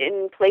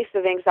in place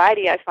of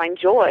anxiety, I find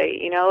joy,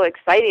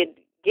 excited,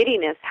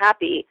 giddiness,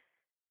 happy.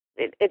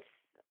 It's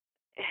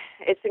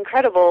it's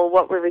incredible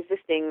what we're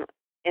resisting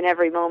in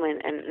every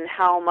moment, and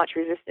how much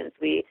resistance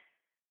we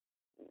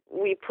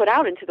put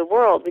out into the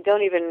world. We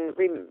don't even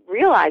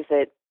realize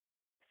it.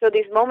 So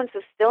these moments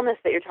of stillness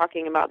that you're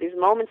talking about, these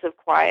moments of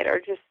quiet, are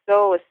just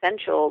so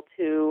essential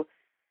to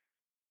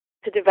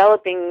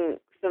developing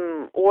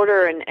some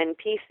order and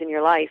peace in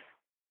your life.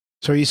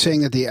 So are you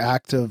saying that the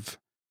act of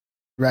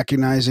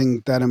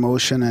recognizing that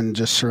emotion and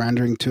just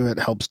surrendering to it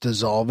helps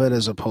dissolve it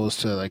as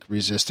opposed to like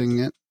resisting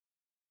it?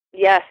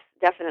 Yes,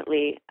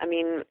 definitely. I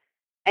mean,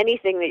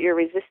 anything that you're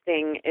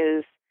resisting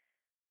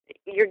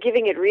you're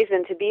giving it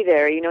reason to be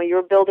there.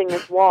 You're building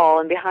this wall,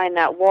 and behind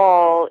that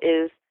wall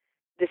is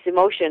this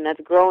emotion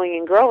that's growing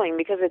and growing,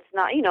 because it's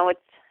not,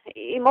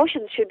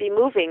 emotions should be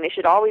moving. They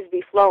should always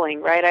be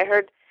flowing, right? I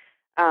heard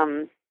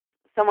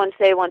someone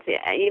say once,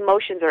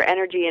 emotions are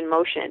energy in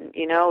motion.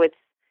 It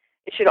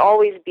should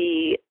always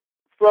be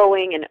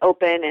flowing and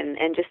open,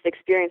 and just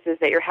experiences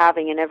that you're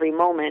having in every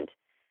moment.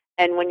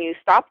 And when you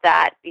stop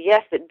that,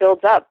 yes, it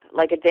builds up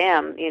like a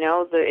dam,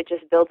 it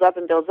just builds up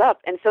and builds up.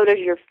 And so does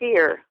your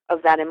fear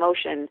of that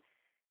emotion.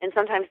 And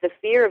sometimes the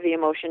fear of the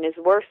emotion is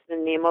worse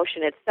than the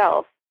emotion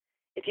itself.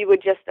 If you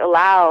would just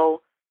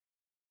allow,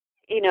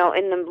 in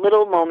the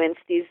little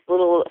moments, these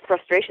little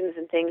frustrations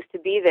and things to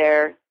be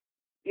there,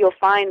 you'll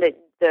find that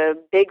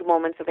the big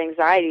moments of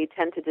anxiety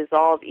tend to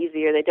dissolve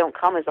easier. They don't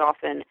come as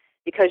often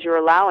because you're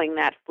allowing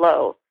that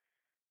flow.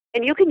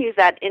 And you can use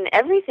that in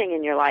everything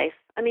in your life.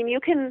 I mean, you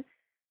can,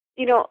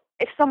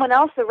 if someone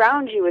else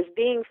around you is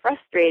being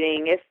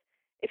frustrating,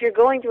 if you're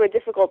going through a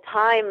difficult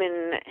time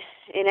in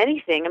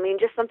anything, I mean,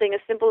 just something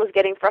as simple as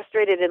getting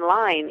frustrated in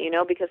line,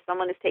 because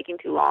someone is taking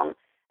too long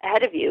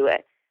ahead of you.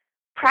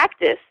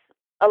 Practice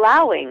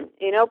allowing,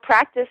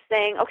 practice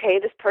saying, okay,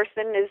 this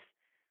person is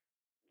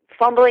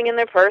fumbling in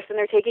their purse and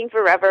they're taking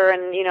forever,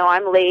 and,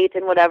 I'm late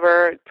and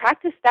whatever.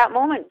 Practice that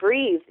moment.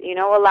 Breathe,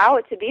 allow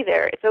it to be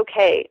there. It's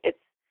okay.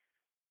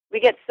 We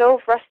get so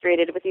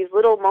frustrated with these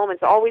little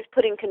moments, always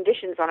putting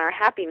conditions on our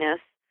happiness.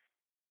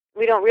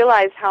 We don't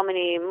realize how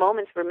many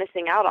moments we're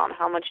missing out on,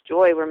 how much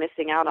joy we're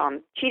missing out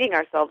on, cheating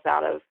ourselves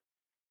out of.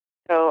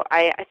 So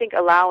I think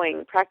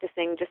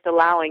practicing just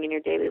allowing in your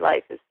daily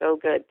life is so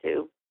good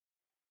too.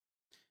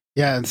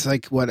 Yeah, it's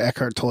like what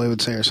Eckhart Tolle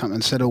would say or something.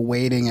 Instead of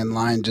waiting in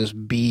line,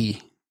 just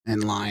be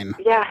in line.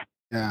 Yeah.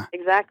 Yeah.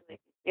 Exactly.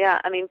 Yeah.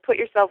 I mean, put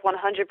yourself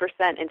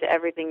 100% into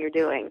everything you're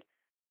doing.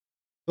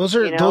 Those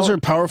are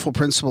powerful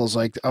principles.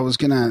 Like, I was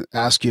going to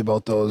ask you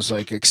about those,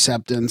 like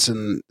acceptance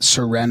and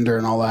surrender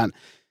and all that.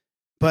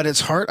 But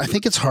it's hard. I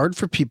think it's hard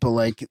for people,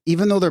 like,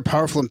 even though they're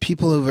powerful, and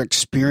people who've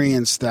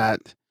experienced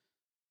that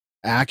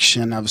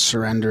action of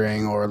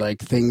surrendering, or like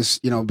things,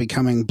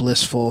 becoming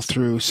blissful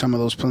through some of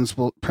those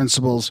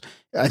principles.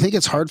 I think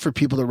it's hard for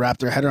people to wrap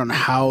their head around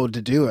how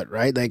to do it,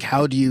 right? Like,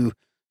 how do you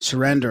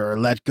surrender or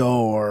let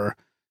go or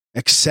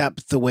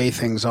accept the way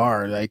things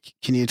are? Like,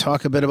 can you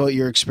talk a bit about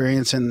your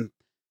experience in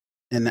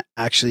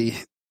actually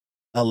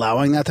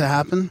allowing that to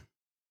happen?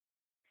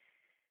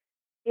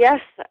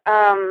 Yes.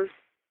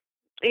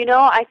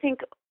 I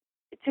think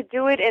to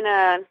do it in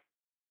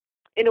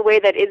a way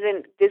that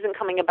isn't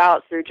coming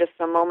about through just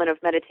a moment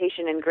of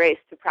meditation and grace,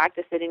 to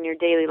practice it in your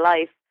daily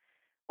life,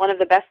 one of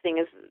the best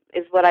things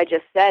is what I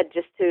just said,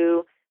 just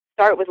to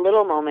start with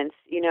little moments.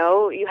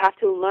 You have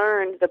to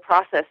learn the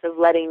process of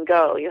letting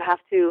go. You have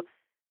to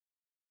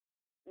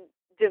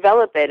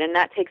develop it, and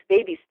that takes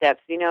baby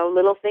steps,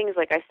 little things,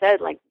 like I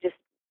said, like just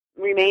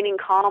remaining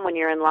calm when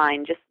you're in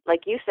line. Just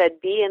like you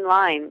said, be in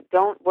line.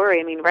 Don't worry.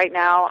 I mean, right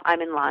now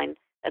I'm in line.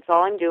 That's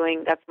all I'm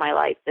doing. That's my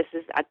life.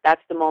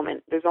 That's the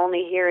moment. There's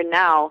only here and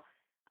now.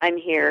 I'm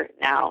here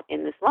now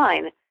in this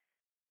line.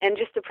 And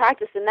just to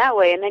practice in that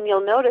way, and then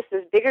you'll notice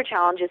as bigger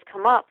challenges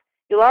come up,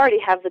 you'll already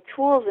have the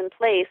tools in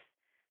place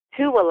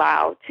to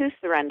allow, to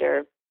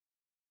surrender.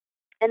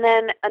 And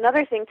then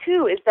another thing,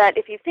 too, is that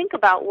if you think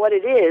about what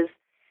it is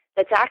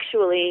that's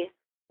actually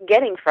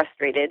getting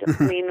frustrated,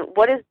 I mean,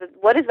 what is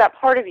that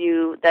part of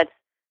you that's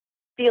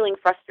feeling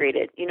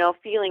frustrated,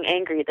 feeling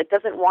angry, that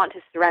doesn't want to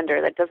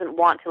surrender, that doesn't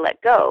want to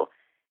let go?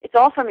 It's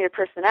all from your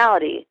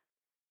personality.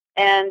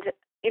 And,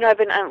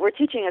 we're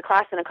teaching a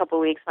class in a couple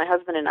of weeks, my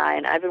husband and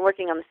I've been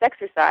working on this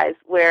exercise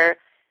where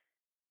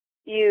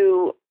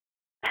you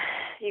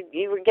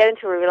get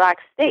into a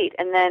relaxed state,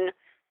 and then,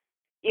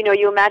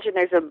 you imagine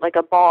there's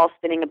a ball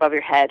spinning above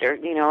your head, or,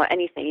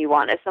 anything you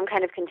want as some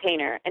kind of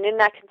container. And in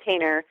that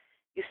container,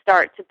 you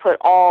start to put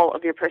all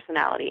of your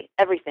personality,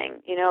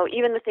 everything,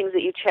 even the things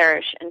that you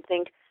cherish and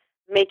think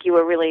make you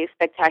a really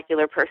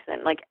spectacular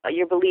person, like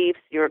your beliefs,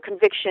 your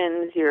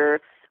convictions,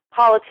 your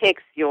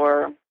politics,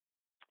 your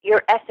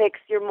ethics,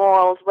 your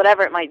morals,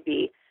 whatever it might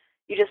be.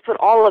 You just put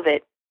all of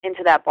it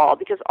into that ball,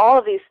 because all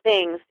of these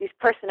things, these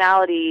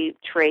personality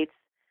traits,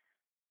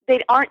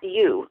 they aren't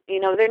you.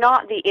 They're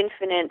not the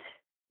infinite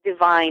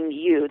divine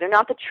you. They're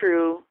not the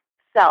true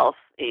self.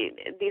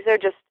 These are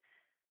just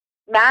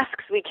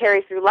masks we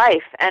carry through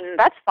life, and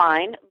that's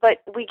fine,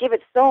 but we give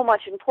it so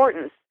much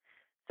importance.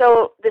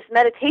 So this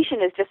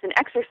meditation is just an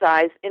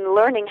exercise in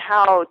learning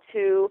how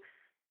to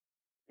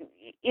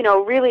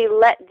really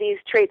let these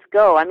traits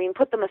go. I mean,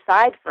 put them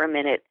aside for a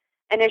minute.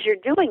 And as you're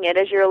doing it,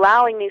 as you're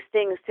allowing these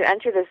things to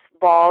enter this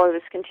ball or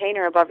this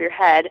container above your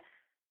head,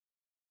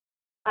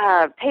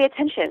 pay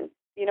attention.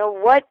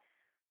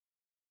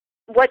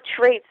 What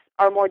traits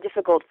are more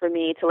difficult for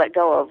me to let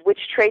go of? Which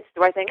traits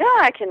do I think,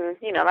 I can,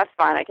 that's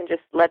fine, I can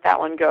just let that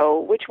one go?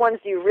 Which ones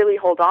do you really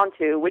hold on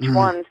to? Which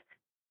ones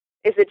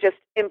is it just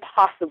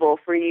impossible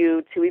for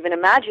you to even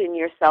imagine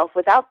yourself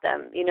without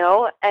them,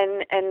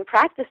 and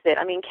practice it.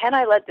 I mean, can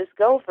I let this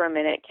go for a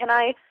minute? Can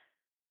I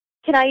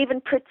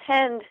even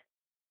pretend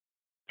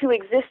to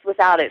exist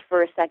without it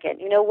for a second?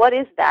 What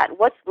is that?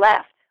 What's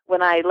left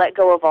when I let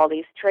go of all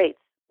these traits?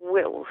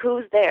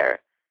 Who's there?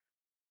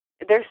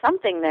 There's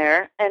something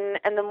there, and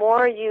the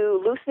more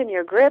you loosen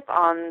your grip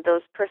on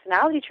those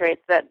personality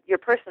traits, that your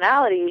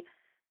personality,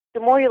 the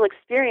more you'll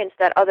experience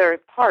that other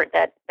part,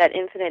 that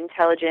infinite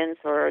intelligence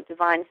or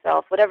divine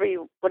self, whatever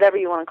you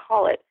want to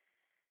call it.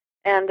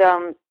 And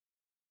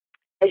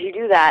as you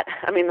do that,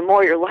 I mean, the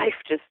more your life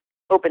just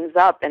opens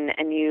up, and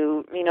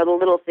you the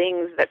little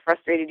things that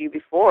frustrated you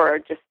before are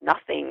just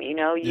nothing.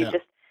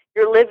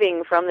 You're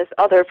living from this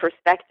other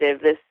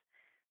perspective, this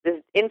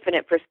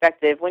infinite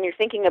perspective. When you're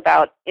thinking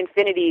about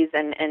infinities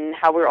and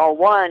how we're all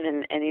one,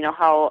 and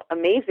how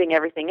amazing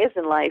everything is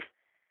in life,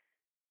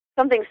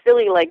 something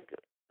silly like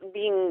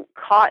being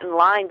caught in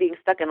line, being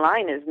stuck in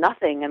line is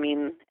nothing. I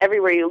mean,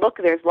 everywhere you look,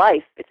 there's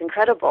life. It's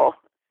incredible.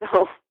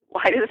 So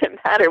why does it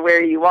matter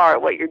where you are,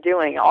 what you're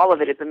doing? All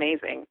of it is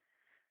amazing.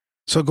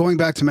 So going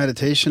back to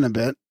meditation a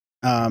bit,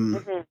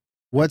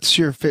 what's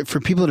your fit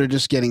for people that are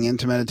just getting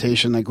into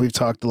meditation? Like we've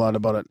talked a lot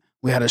about it.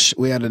 We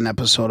had an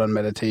episode on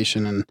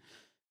meditation, and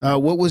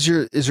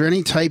is there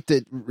any type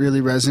that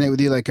really resonate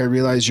with you? Like I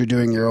realize you're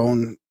doing your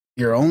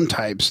own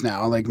types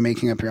now, like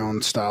making up your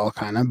own style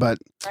kind of, but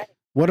right.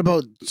 What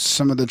about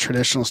some of the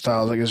traditional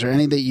styles? Like, is there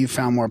any that you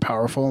found more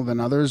powerful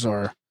than others,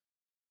 or?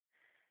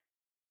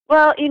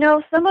 Well,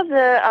 some of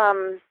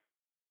the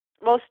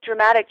most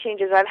dramatic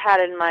changes I've had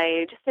in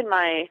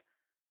my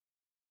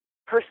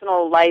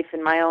personal life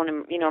and my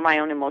own, my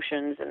own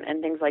emotions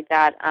and things like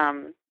that,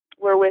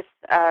 were with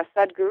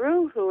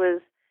Sadhguru, who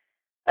is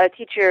a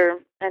teacher,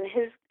 and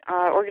his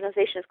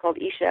organization is called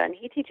Isha, and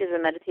he teaches a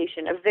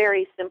meditation, a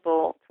very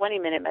simple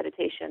 20-minute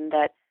meditation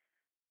that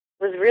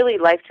was really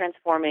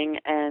life-transforming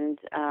and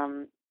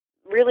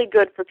really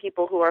good for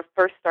people who are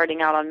first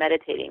starting out on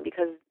meditating,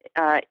 because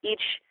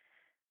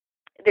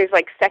there's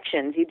like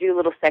sections. You do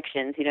little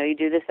sections. You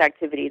do this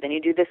activity, then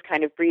you do this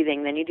kind of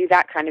breathing, then you do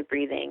that kind of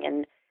breathing,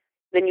 and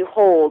then you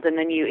hold, and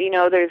then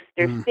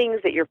there's things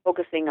that you're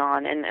focusing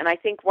on. And I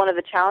think one of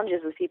the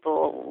challenges with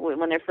people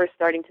when they're first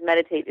starting to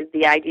meditate is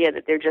the idea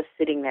that they're just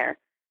sitting there,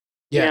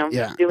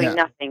 doing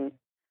nothing.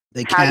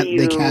 They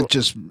can't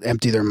just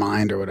empty their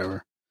mind or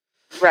whatever.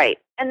 Right.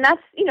 And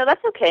that's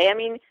okay. I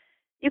mean,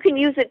 you can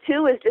use it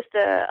too as just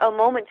a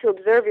moment to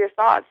observe your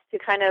thoughts, to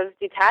kind of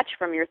detach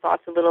from your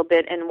thoughts a little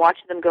bit and watch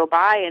them go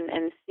by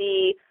and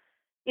see,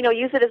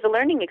 use it as a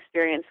learning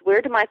experience.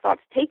 Where do my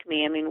thoughts take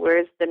me? I mean,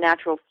 where's the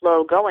natural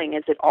flow going?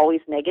 Is it always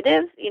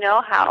negative?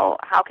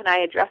 How can I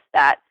address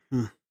that?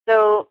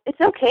 So it's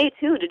okay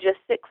too to just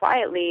sit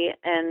quietly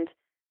and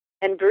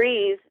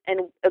breathe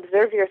and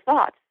observe your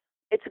thoughts.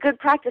 It's a good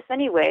practice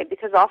anyway,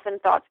 because often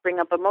thoughts bring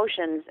up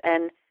emotions,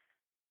 and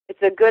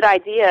it's a good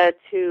idea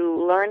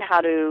to learn how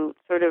to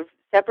sort of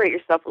separate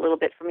yourself a little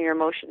bit from your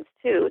emotions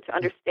too, to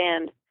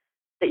understand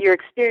that you're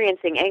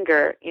experiencing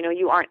anger.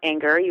 You aren't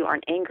anger, you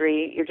aren't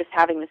angry, you're just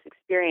having this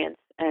experience.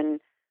 And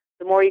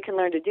the more you can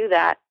learn to do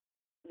that,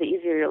 the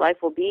easier your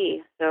life will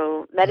be.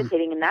 So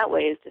meditating in that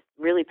way is just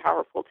really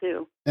powerful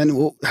too.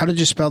 And how did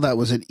you spell that?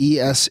 Was it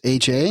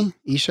ESHA,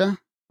 Isha?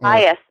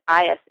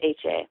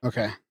 ISHA.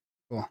 Okay,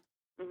 cool.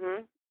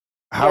 Mm-hmm.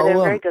 How they're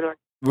very good.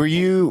 Were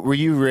you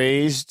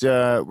raised?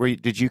 Were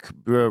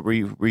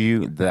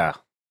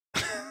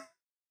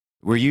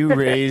you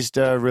raised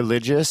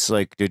religious?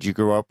 Like, did you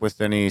grow up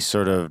with any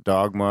sort of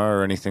dogma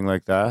or anything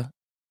like that?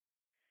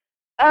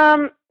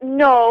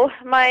 No,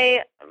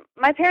 my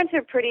parents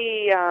are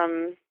pretty.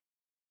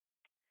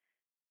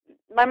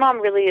 My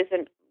mom really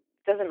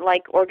doesn't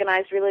like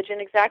organized religion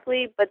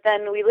exactly, but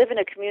then we live in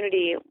a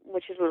community,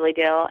 which is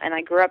Lilydale, and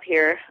I grew up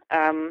here,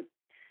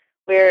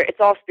 where it's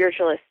all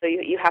spiritualist, so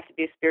you have to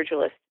be a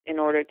spiritualist in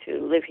order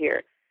to live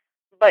here.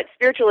 But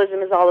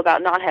spiritualism is all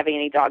about not having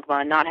any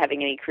dogma, not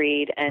having any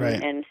creed,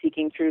 and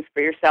seeking truth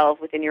for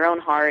yourself within your own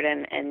heart.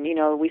 And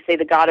we say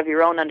the God of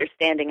your own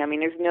understanding. I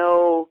mean, there's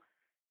no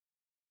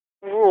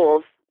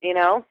rules,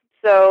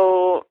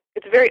 So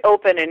it's a very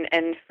open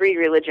and free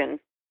religion.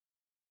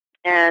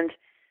 And,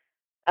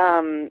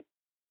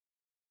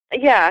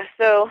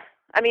 so,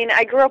 I mean,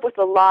 I grew up with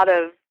a lot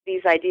of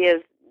these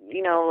ideas,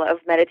 of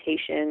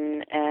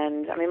meditation.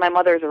 And, I mean, my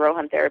mother's a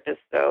Rohan therapist,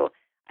 so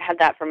I had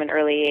that from an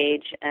early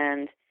age.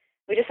 And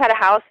we just had a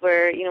house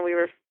where, we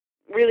were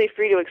really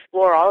free to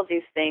explore all of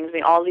these things. I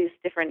mean, all these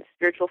different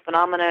spiritual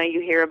phenomena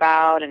you hear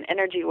about and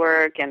energy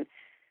work. And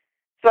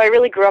so I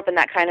really grew up in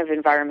that kind of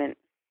environment.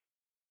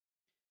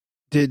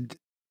 Did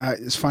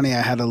It's funny.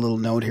 I had a little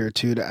note here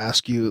too to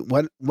ask you.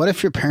 What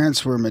if your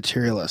parents were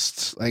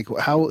materialists? Like,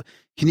 how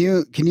can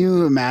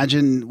you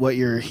imagine what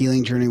your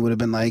healing journey would have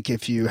been like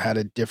if you had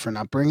a different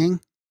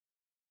upbringing?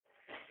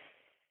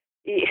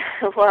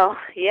 Yeah, well,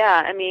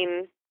 yeah. I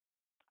mean,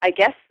 I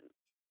guess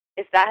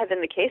if that had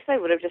been the case, I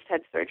would have just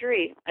had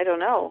surgery. I don't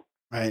know.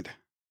 Right.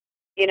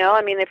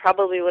 I mean, they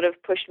probably would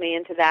have pushed me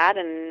into that,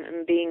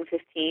 and being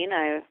 15,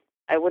 I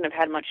wouldn't have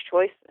had much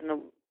choice in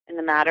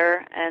the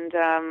matter. And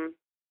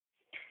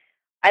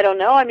I don't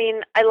know. I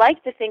mean, I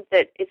like to think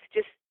that it's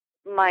just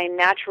my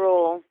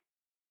natural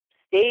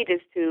state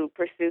is to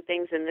pursue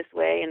things in this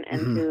way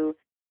and to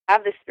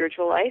have this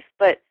spiritual life,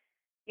 but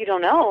you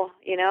don't know.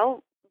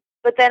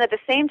 But then at the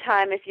same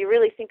time, if you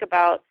really think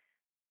about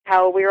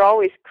how we're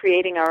always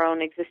creating our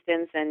own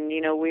existence and,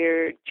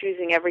 we're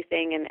choosing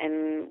everything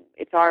and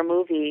it's our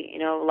movie,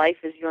 life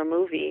is your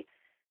movie.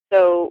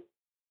 So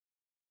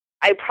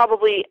I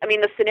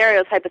mean, the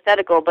scenario is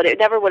hypothetical, but it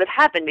never would have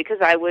happened because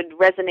I would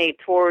resonate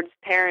towards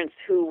parents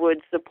who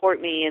would support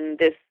me in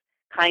this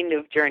kind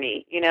of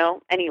journey,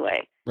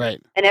 anyway.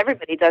 Right. And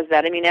everybody does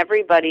that. I mean,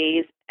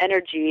 everybody's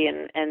energy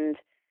and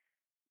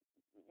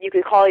you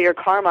could call it your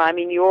karma. I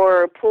mean,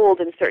 you're pulled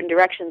in certain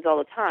directions all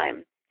the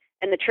time.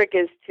 And the trick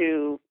is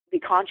to be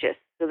conscious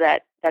so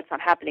that that's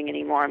not happening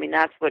anymore. I mean,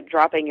 that's what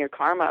dropping your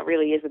karma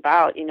really is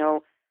about,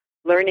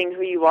 learning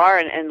who you are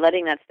and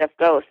letting that stuff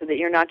go so that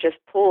you're not just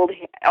pulled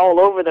all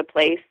over the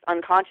place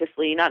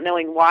unconsciously, not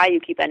knowing why you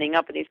keep ending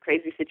up in these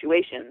crazy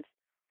situations.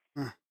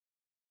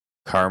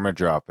 Karma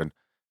dropping.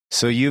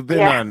 So you've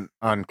been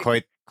on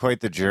quite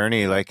the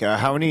journey. Like,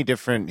 how many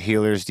different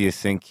healers do you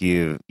think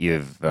you've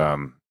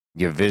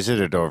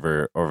visited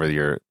over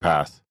your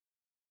path?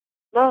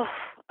 Oh,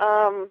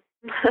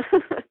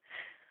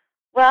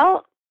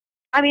 well,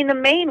 I mean, the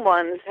main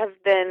ones have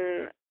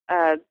been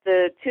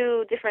the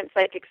two different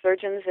psychic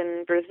surgeons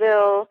in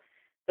Brazil,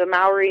 the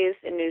Maoris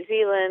in New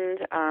Zealand,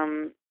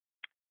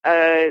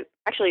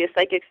 actually a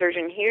psychic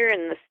surgeon here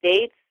in the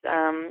States,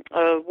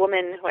 a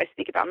woman who I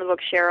speak about in the book,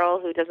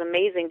 Cheryl, who does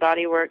amazing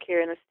body work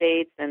here in the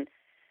States, and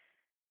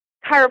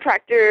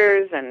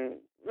chiropractors and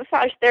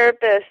massage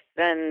therapists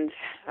and,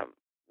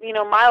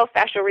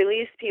 myofascial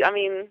release people. I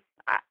mean,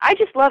 I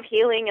just love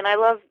healing, and I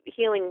love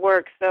healing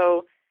work,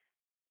 so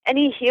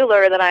any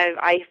healer that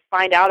I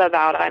find out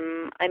about,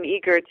 I'm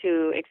eager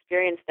to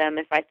experience them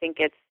if I think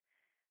it's,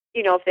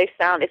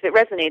 if it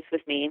resonates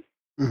with me.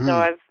 Mm-hmm. So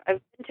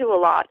I've been to a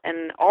lot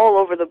and all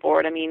over the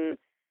board. I mean,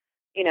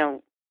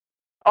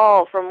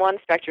 all from one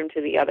spectrum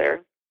to the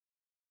other.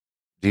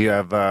 Do you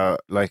have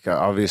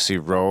obviously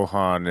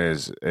Rohan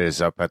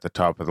is up at the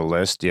top of the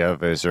list?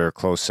 Is there a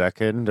close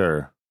second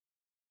or?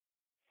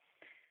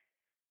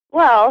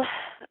 Well,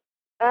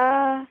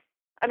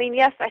 I mean,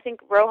 yes, I think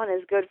Rohan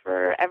is good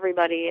for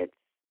everybody. It's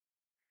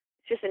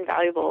just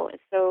invaluable.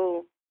 It's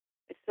so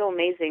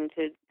amazing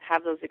to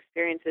have those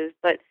experiences.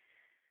 But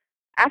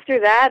after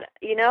that,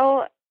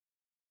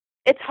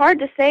 it's hard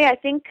to say. I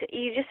think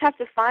you just have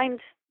to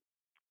find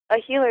a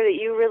healer that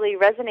you really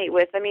resonate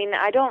with. I mean,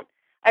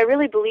 I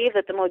really believe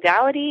that the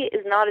modality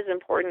is not as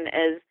important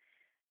as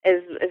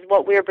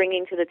what we're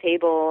bringing to the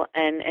table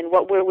and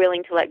what we're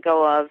willing to let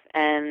go of.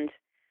 And,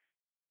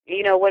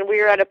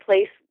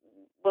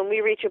 when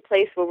we reach a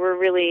place where we're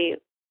really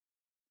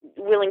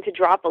willing to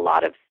drop a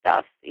lot of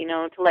stuff,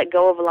 to let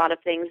go of a lot of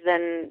things,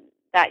 then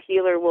that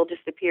healer will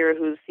disappear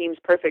who seems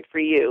perfect for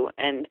you,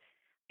 and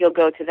you'll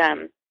go to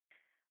them.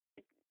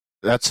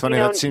 That's funny.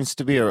 That seems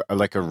to be a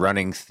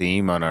running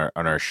theme on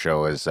our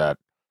show, is that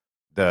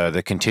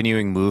the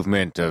continuing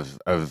movement of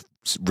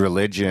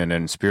religion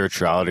and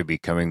spirituality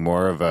becoming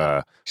more of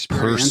a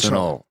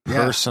personal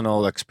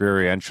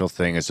experiential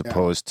thing as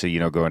opposed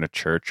to going to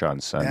church on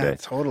Sunday. Yeah,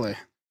 totally.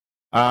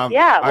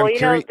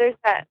 There's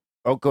that.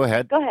 Oh, go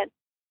ahead. Go ahead.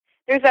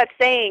 There's that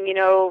saying,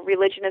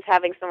 religion is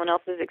having someone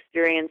else's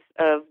experience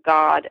of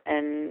God,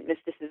 and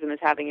mysticism is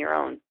having your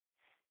own.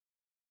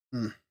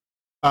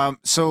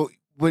 So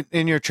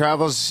in your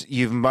travels,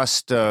 you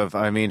must have,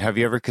 have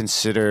you ever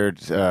considered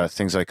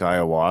things like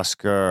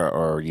ayahuasca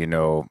or,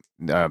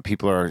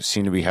 people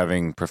seem to be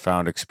having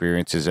profound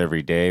experiences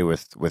every day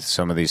with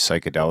some of these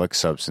psychedelic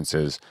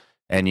substances.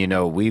 And,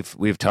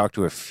 we've talked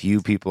to a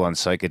few people on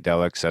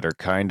psychedelics that are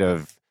kind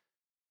of,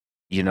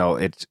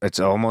 it's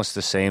almost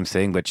the same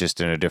thing, but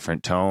just in a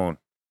different tone.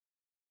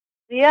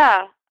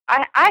 Yeah.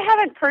 I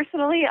haven't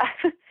personally,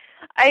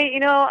 I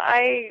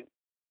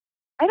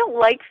don't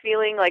like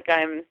feeling like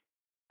I'm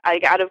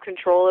out of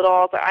control at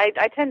all, but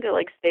I tend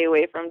to stay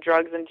away from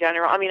drugs in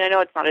general. I mean, I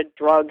know it's not a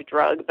drug,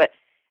 but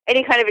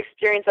any kind of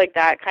experience like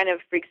that kind of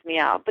freaks me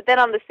out. But then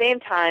on the same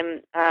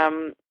time,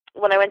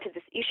 when I went to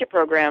this Isha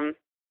program,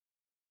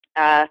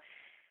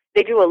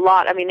 they do a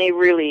lot. I mean, they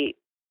really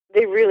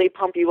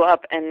pump you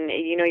up, and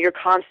you're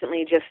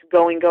constantly just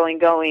going,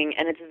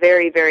 and it's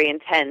very, very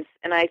intense.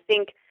 And I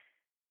think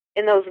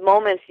in those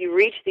moments you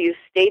reach these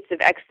states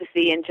of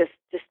ecstasy and just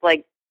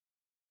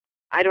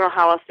I don't know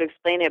how else to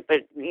explain it,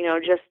 but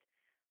just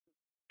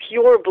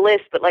pure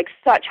bliss, but like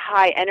such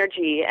high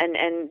energy,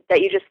 and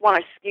that you just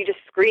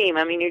scream.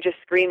 I mean, you're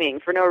just screaming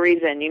for no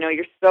reason.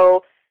 You're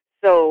so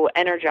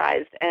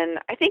energized, and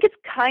I think it's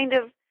kind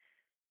of,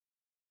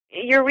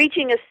 you're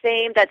reaching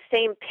that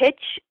same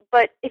pitch.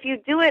 But if you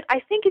do it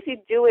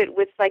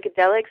with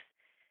psychedelics,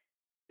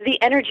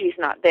 the energy's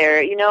not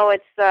there.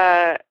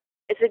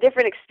 It's a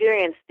different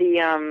experience.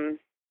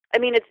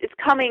 It's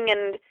coming,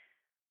 and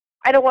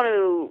I don't want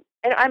to.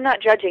 And I'm not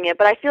judging it,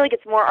 but I feel like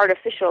it's more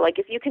artificial. Like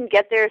if you can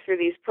get there through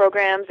these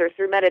programs or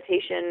through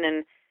meditation,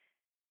 and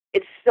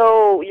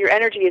your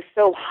energy is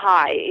so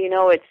high,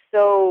 it's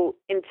so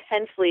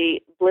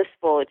intensely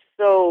blissful, it's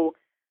so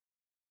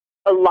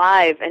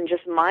alive and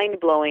just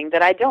mind-blowing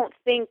that I don't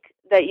think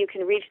that you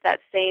can reach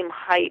that same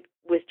height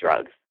with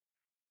drugs.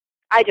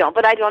 I don't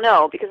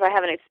know because I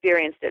haven't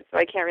experienced it, so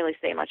I can't really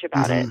say much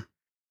about it.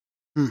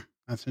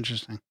 That's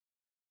interesting.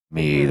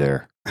 Me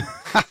either.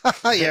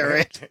 Yeah,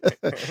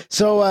 right.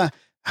 So,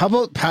 how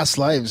about past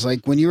lives?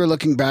 Like when you were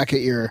looking back at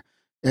your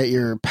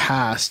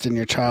past and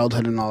your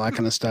childhood and all that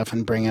kind of stuff,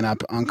 and bringing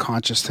up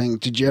unconscious things,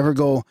 did you ever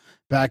go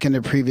back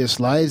into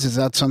previous lives? Is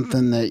that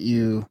something that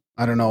you,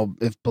 I don't know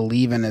if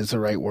believe in is the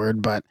right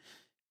word, but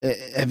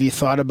have you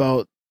thought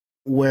about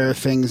where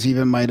things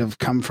even might have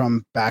come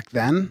from back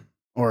then,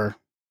 or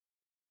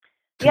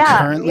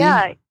concurrently?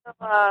 Yeah.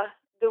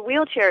 The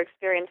wheelchair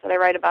experience that I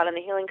write about in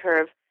the Healing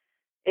Curve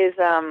is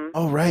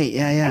oh right,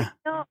 yeah.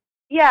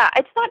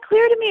 It's not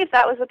clear to me if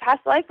that was a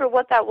past life or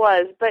what that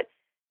was, but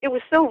it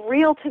was so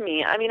real to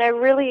me. I mean, I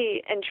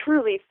really and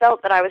truly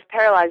felt that I was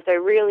paralyzed. I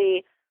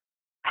really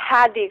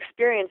had the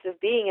experience of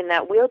being in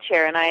that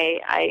wheelchair, and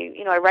I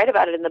write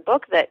about it in the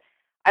book that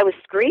I was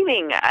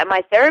screaming at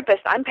my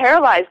therapist, I'm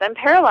paralyzed,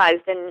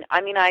 and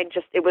I mean,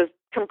 it was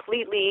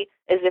completely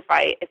as if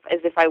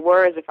I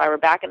were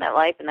back in that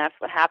life, and that's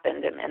what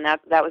happened, and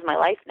that was my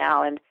life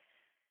now, and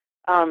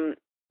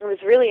it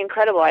was really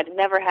incredible. I'd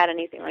never had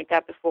anything like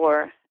that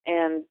before,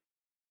 and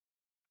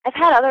I've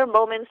had other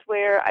moments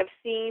where I've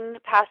seen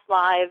past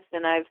lives,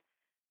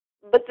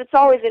 but it's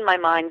always in my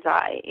mind's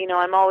eye.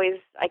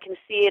 I can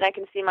see it, I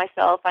can see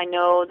myself, I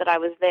know that I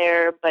was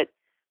there, but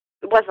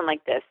it wasn't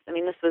like this. I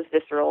mean, this was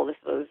visceral, this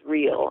was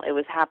real, it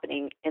was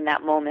happening in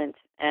that moment,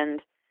 and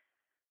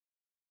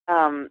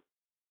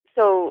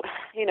so,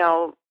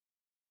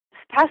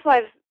 past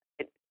lives,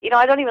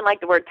 I don't even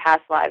like the word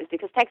past lives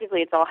because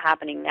technically it's all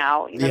happening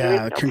now. There is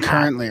no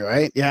concurrently, past.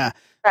 Right? Yeah.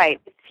 Right.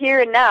 It's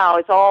here and now.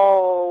 It's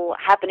all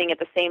happening at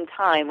the same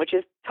time, which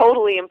is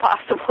totally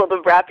impossible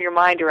to wrap your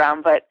mind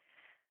around, but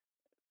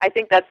I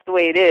think that's the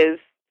way it is.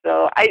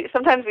 So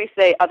sometimes we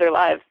say other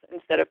lives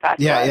instead of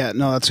past lives. Yeah.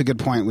 No, that's a good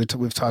point.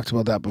 We've talked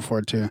about that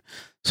before too.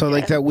 So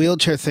like that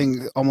wheelchair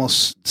thing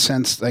almost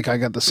sensed, like I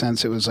got the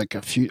sense it was like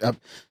a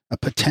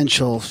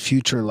potential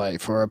future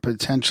life or a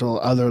potential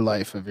other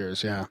life of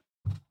yours. Yeah.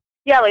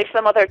 Yeah, like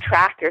some other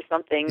track or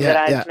something that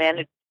I've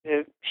managed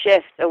to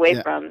shift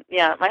away from.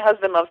 Yeah, my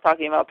husband loves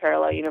talking about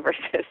parallel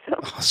universes. So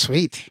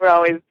sweet. We're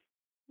always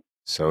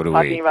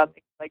talking about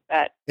things like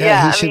that.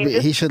 Yeah,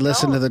 he should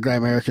listen to the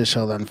Grimerica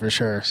show then for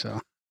sure.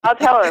 So I'll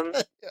tell him.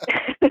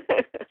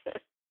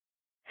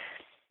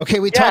 Okay,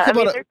 we talk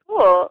about they're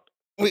cool.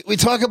 We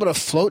talk about a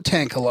float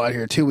tank a lot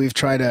here too. We've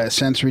tried a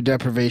sensory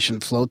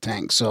deprivation float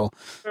tank. So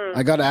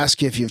I got to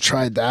ask you if you've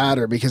tried that,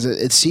 or because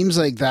it seems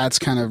like that's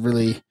kind of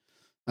really.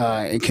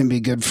 It can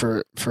be good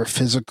for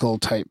physical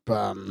type,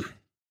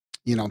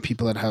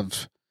 people that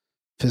have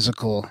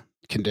physical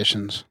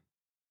conditions.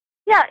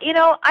 Yeah,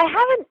 I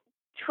haven't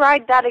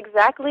tried that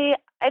exactly.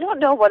 I don't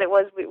know what it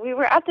was. We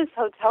were at this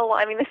hotel.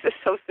 I mean, this is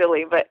so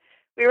silly, but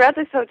we were at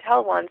this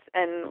hotel once,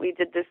 and we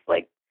did this,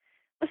 like,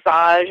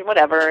 massage and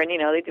whatever, and,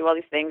 they do all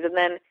these things. And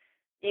then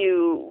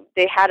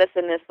they had us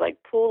in this, like,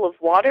 pool of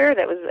water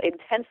that was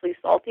intensely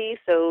salty.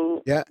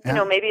 So,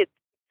 maybe it's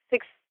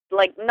 6,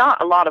 like, not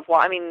a lot of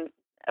water. I mean,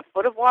 a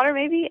foot of water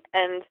maybe,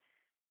 and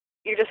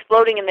you're just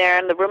floating in there,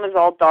 and the room is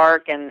all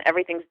dark, and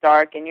everything's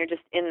dark, and you're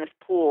just in this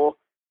pool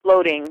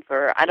floating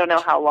for I don't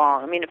know how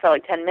long. I mean, it felt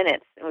like 10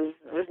 minutes. It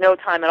was no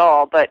time at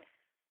all, but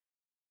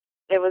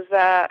it was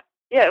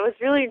it was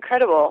really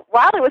incredible.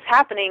 While it was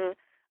happening,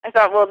 I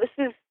thought, well, this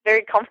is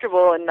very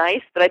comfortable and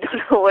nice, but I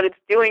don't know what it's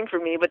doing for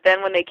me. But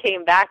then when they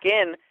came back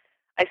in,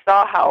 I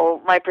saw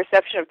how my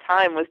perception of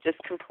time was just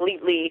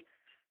completely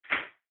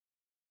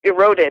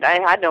eroded.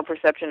 I had no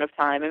perception of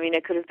time. I mean,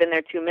 it could have been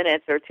there 2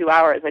 minutes or 2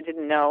 hours. I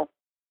didn't know.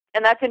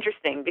 And that's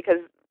interesting because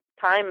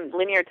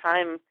linear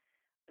time,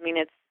 I mean,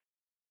 it's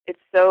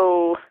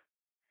so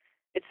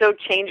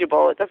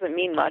changeable. It doesn't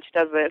mean much,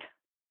 does it?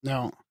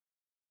 No.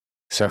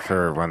 Except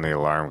for when the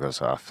alarm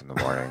goes off in the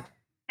morning.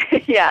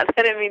 Yeah,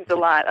 then it means a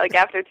lot, like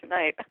after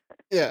tonight.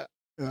 Yeah.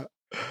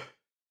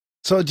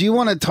 So do you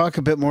want to talk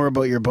a bit more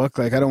about your book?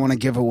 Like, I don't want to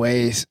give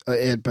away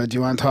it, but do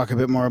you want to talk a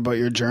bit more about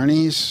your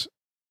journeys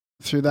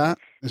through that?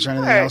 Is there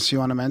anything else you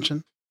want to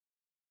mention?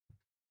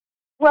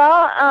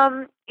 Well,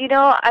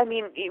 I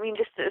mean, you mean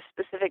just the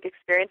specific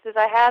experiences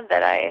I had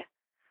that I...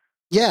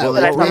 Yeah,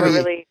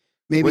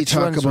 maybe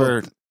talk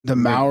about the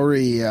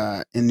Maori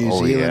in New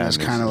Zealand is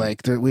kind of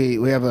like,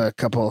 we have a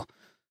couple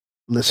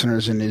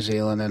listeners in New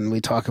Zealand, and we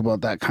talk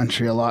about that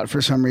country a lot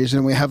for some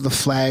reason. We have the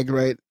flag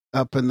right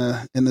up in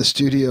the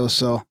studio.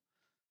 So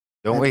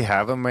don't we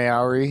have a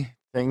Maori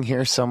thing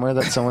here somewhere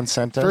that someone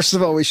sent us? First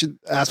of all, we should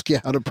ask you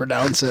how to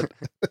pronounce it.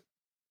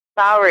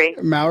 Maori.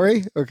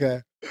 Maori?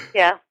 Okay.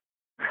 Yeah.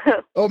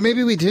 Oh,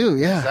 maybe we do.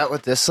 Yeah. Is that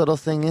what this little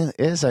thing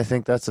is? I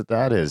think that's what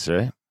that is,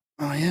 right?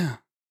 Oh, yeah.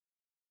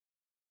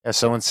 Yeah,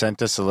 someone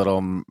sent us a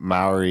little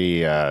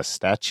Maori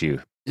statue.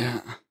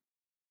 Yeah.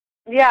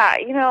 Yeah,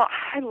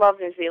 I love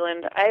New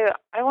Zealand. I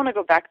want to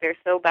go back there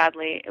so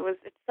badly.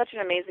 It's such an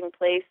amazing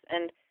place,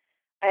 and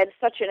I had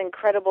such an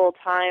incredible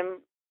time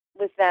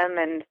with them,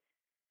 and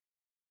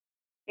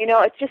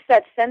it's just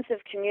that sense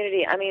of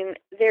community. I mean,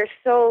 they're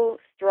so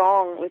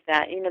strong with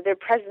that. Their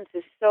presence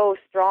is so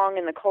strong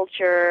in the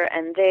culture,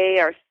 and they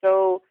are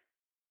so,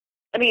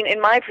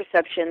 in my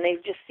perception,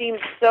 they've just seemed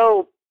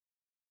so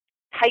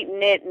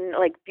tight-knit and,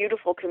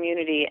 beautiful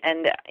community.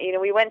 And,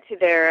 we went to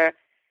their,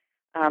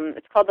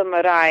 it's called the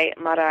Marae.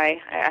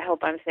 I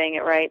hope I'm saying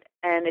it right.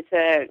 And it's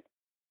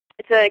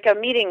like a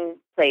meeting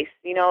place,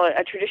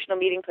 a traditional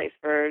meeting place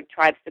for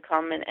tribes to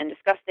come and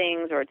discuss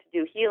things or to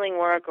do healing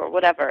work or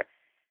whatever,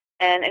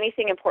 and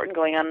anything important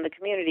going on in the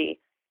community.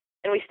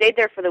 And we stayed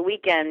there for the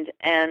weekend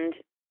and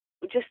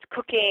just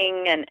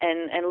cooking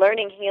and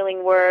learning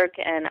healing work,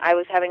 and I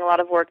was having a lot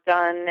of work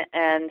done,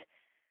 and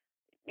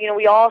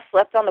we all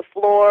slept on the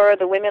floor,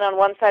 the women on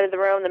one side of the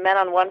room, the men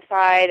on one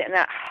side, and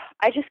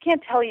I just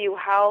can't tell you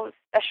how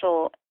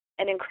special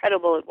and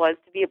incredible it was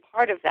to be a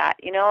part of that.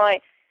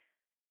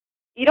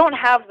 You don't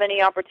have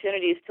many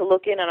opportunities to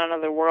look in on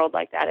another world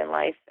like that in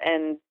life,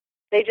 and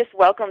they just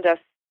welcomed us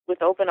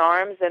with open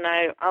arms, and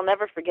I'll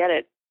never forget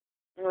it.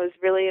 It was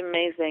really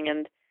amazing,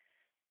 and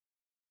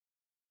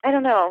I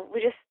don't know,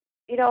 we just,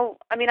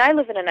 I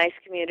live in a nice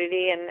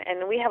community,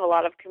 and we have a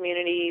lot of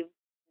community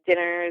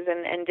dinners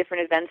and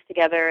different events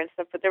together and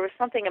stuff, but there was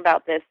something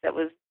about this that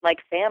was like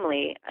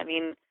family.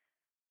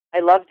 I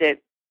loved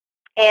it.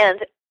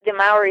 And the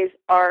Maoris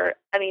are,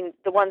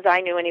 the ones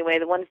I knew anyway,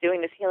 the ones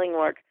doing this healing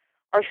work,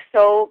 are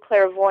so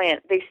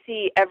clairvoyant. They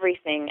see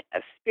everything.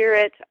 A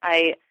spirit.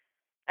 I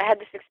had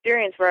this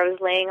experience where I was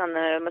laying on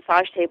the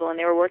massage table and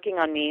they were working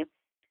on me,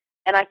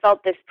 and I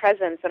felt this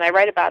presence, and I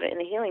write about it in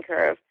the Healing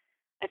Curve.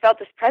 I felt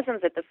this presence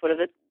at the foot of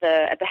at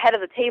the head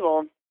of the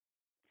table,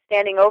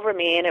 standing over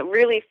me, and it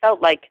really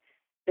felt like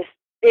this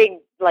big,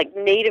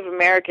 Native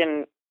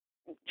American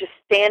just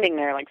standing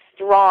there,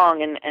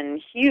 strong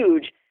and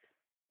huge.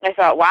 And I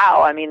thought,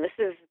 wow,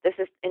 this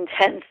is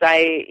intense.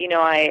 I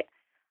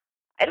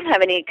don't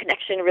have any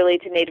connection really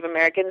to Native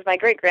Americans. My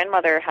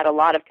great-grandmother had a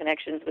lot of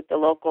connections with the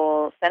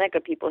local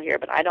Seneca people here,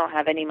 but I don't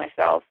have any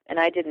myself, and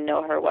I didn't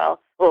know her well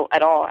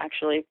at all,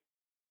 actually.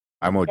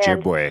 I'm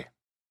Ojibwe.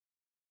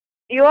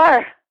 You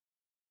are?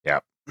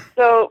 Yeah.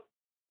 So,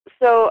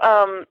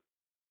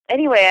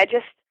 anyway,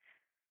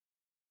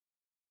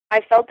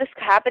 I felt this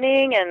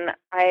happening, and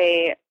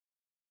I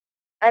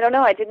don't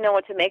know, I didn't know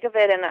what to make of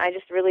it, and I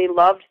just really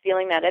loved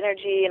feeling that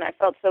energy, and I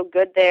felt so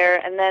good there.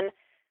 And then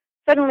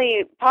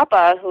suddenly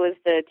Papa, who is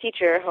the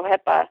teacher,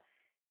 Hohepa,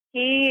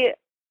 he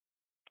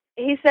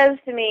says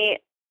to me,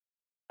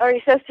 or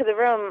he says to the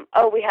room,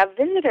 "Oh, we have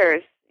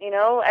visitors,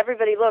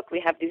 everybody look, we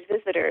have these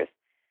visitors."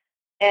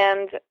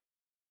 And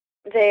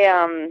they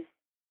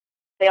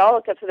all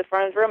looked up to the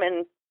front of the room,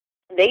 and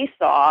they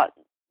saw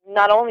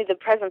not only the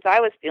presence I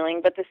was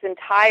feeling, but this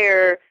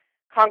entire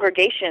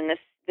congregation,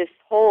 this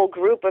whole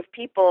group of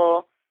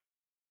people,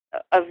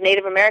 of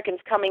Native Americans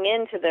coming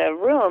into the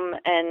room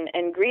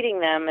and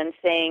greeting them and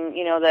saying,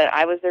 that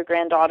I was their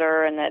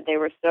granddaughter and that they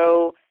were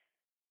so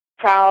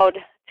proud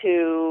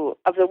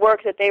of the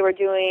work that they were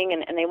doing,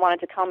 and they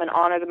wanted to come and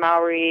honor the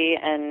Maori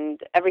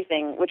and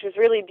everything, which was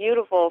really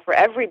beautiful for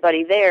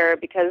everybody there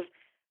because,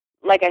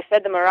 like I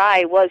said, the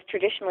Marae was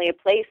traditionally a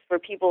place for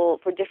people,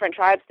 for different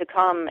tribes to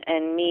come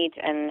and meet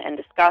and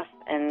discuss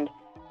and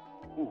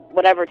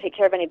whatever, take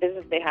care of any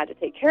business they had to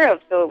take care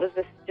of. So it was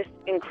this just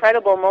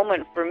incredible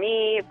moment for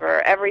me,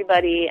 for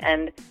everybody,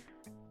 and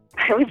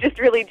I was just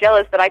really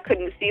jealous that I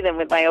couldn't see them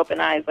with my open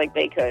eyes like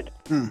they could.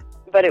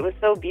 But it was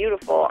so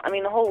beautiful.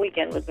 The whole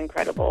weekend was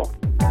incredible.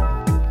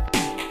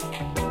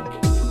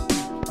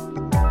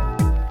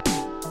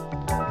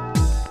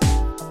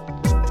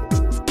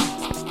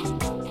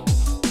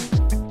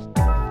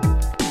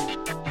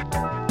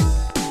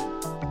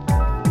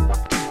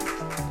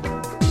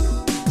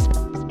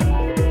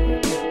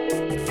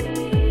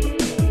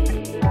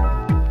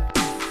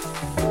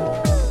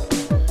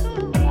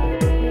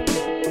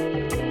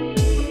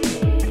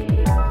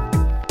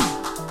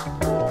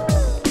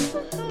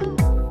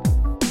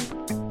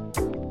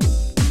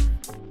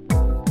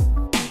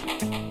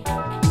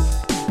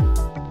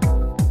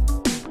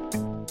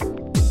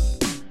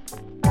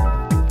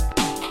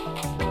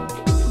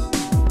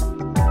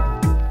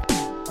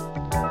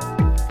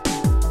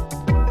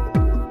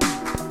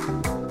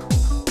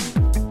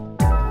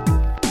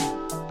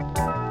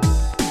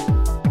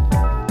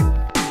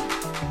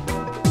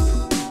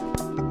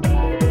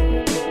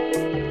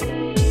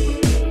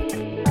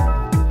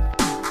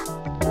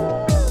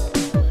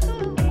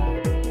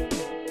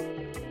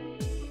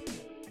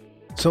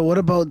 So what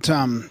about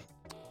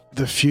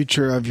the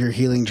future of your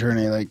healing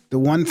journey? Like, the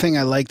one thing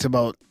I liked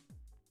about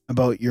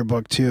your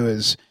book too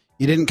is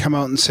you didn't come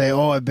out and say,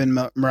 "Oh, I've been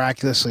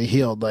miraculously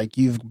healed." Like,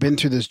 you've been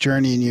through this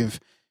journey and you've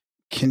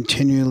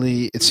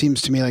continually, it seems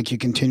to me like you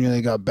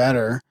continually got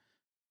better,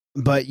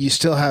 but you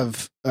still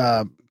have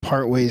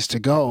part ways to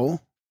go,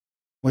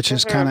 which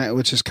is kind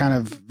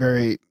of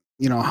very,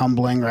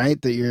 humbling,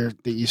 right? That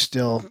you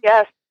still.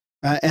 Yes.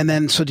 And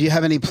then, so do you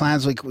have any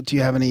plans? Like, do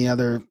you have any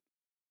other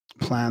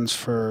plans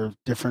for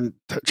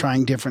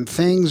trying different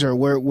things, or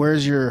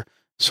where's your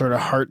sort of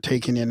heart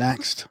taking you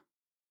next?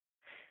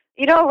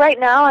 Right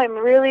now I'm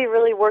really,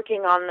 really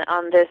working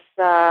on this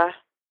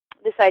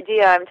this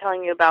idea I'm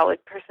telling you about with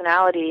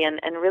personality,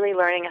 and really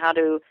learning how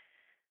to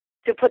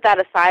put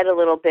that aside a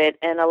little bit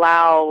and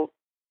allow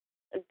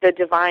the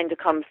divine to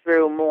come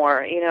through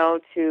more.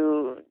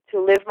 To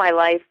live my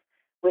life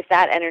with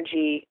that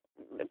energy,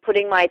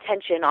 putting my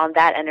attention on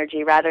that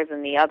energy rather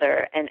than the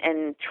other,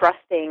 and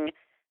trusting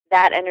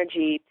that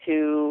energy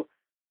to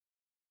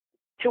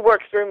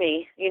work through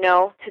me,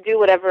 to do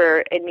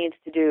whatever it needs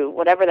to do,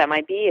 whatever that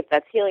might be, if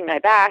that's healing my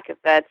back, if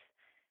that's,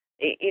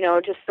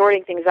 just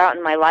sorting things out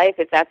in my life,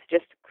 if that's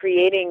just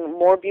creating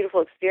more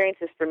beautiful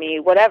experiences for me,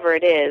 whatever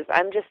it is.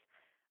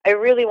 I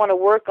really want to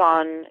work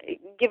on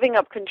giving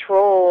up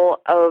control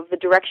of the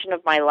direction of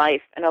my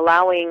life and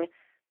allowing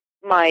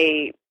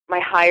my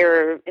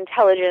higher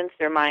intelligence,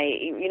 or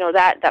my,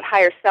 that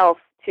higher self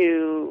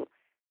to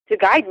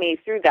guide me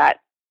through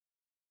that,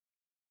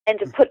 and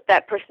to put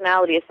that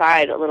personality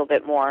aside a little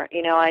bit more.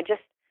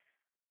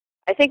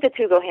 I think the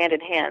two go hand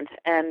in hand.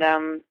 And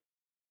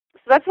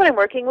so that's what I'm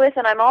working with.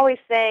 And I'm always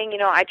saying,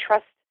 I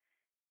trust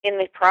in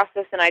the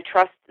process, and I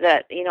trust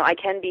that, I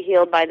can be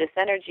healed by this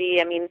energy.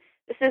 I mean,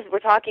 we're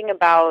talking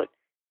about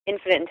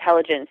infinite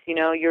intelligence,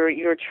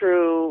 your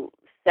true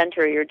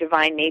center, your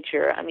divine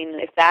nature. I mean,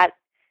 if that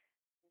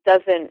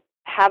doesn't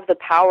have the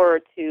power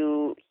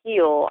to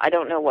heal, I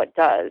don't know what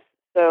does.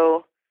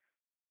 So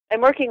I'm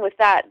working with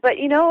that. But,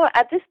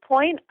 at this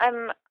point,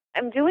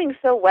 I'm doing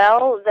so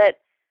well that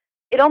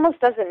it almost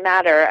doesn't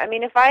matter. I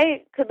mean, if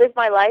I could live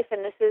my life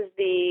and this is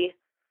the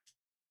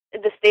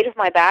state of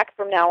my back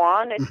from now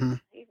on, it's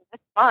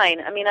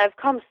fine. I mean, I've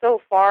come so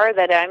far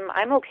that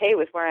I'm okay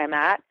with where I'm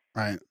at.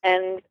 Right.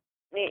 And,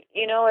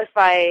 if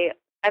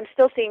I'm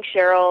still seeing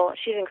Cheryl,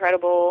 she's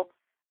incredible.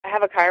 I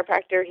have a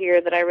chiropractor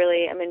here that I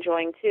really am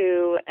enjoying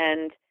too.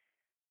 And,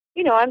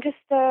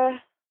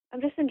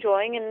 I'm just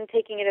enjoying and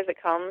taking it as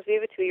it comes. We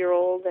have a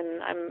 2-year-old,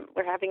 and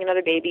we're having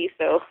another baby,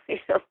 so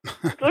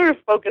sort of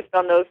focused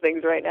on those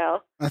things right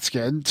now. That's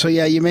good. So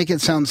yeah, you make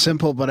it sound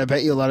simple, but I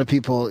bet you a lot of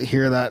people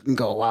hear that and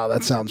go, "Wow,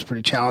 that sounds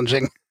pretty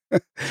challenging."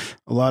 A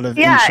lot of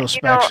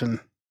introspection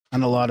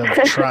and a lot of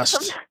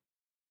trust.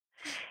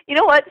 You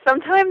know what?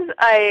 Sometimes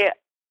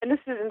and this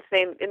is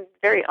insane and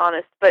very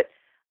honest, but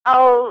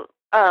I'll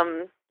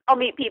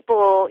meet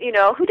people,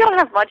 who don't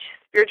have much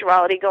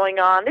spirituality going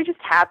on. They're just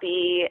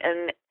happy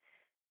and,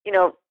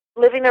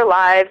 living their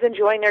lives,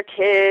 enjoying their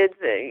kids.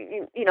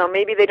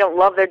 Maybe they don't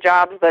love their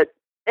jobs, but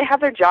they have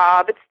their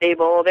job. It's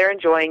stable. They're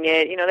enjoying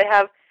it. They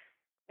have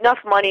enough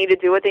money to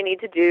do what they need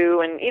to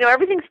do, and,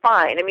 everything's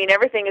fine. I mean,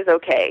 everything is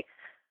okay.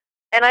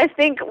 And I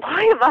think,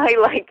 why am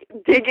I,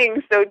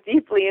 digging so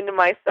deeply into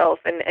myself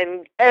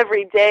and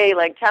every day,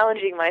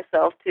 challenging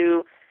myself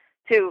to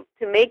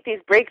make these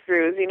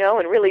breakthroughs,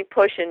 and really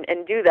push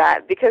and do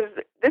that, because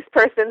this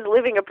person's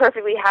living a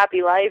perfectly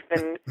happy life,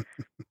 and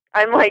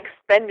I'm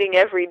spending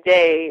every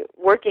day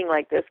working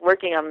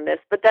working on this.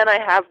 But then I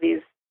have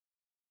these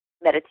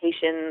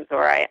meditations,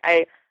 or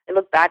I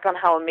look back on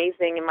how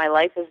amazing my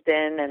life has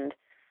been, and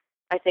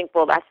I think,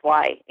 well, that's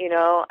why,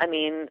 I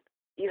mean,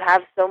 you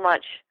have so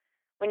much,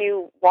 when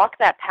you walk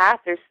that path,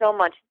 there's so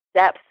much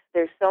depth,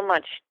 there's so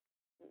much,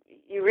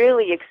 you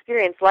really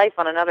experience life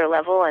on another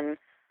level, and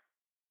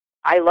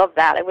I love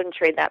that. I wouldn't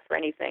trade that for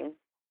anything.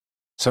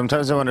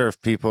 Sometimes I wonder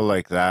if people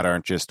like that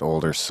aren't just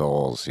older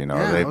souls.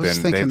 Yeah,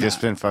 they've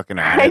just been fucking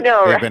at it. I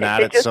know, they've right? been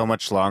at it so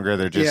much longer.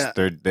 They're just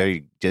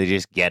they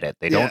just get it.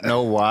 They don't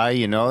know why.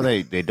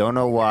 They don't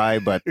know why,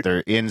 but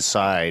they're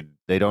inside.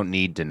 They don't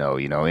need to know.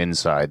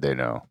 Inside they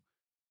know.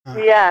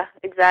 Yeah,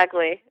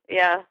 exactly.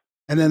 Yeah.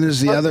 And then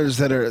there's the others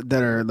that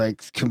are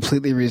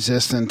completely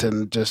resistant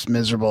and just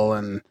miserable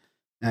and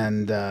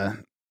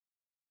kind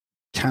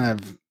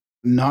of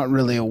not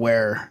really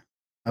aware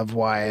of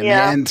why,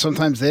 and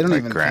sometimes they don't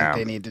even think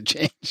they need to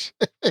change.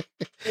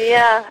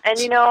 Yeah, and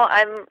you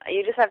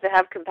just have to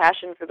have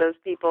compassion for those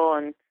people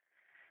and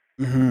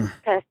kind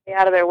of stay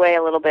out of their way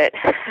a little bit.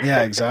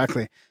 Yeah,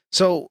 exactly.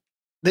 So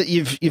that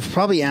you've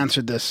probably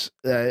answered this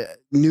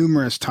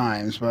numerous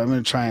times, but I'm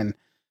going to try and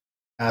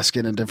ask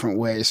it in a different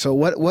way. So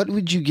what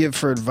would you give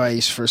for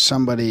advice for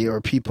somebody or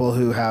people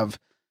who have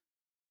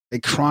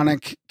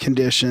chronic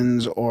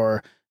conditions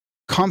or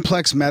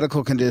complex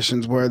medical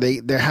conditions where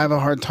they have a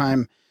hard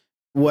time,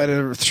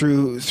 whether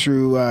through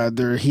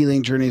their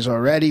healing journeys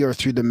already or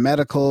through the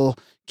medical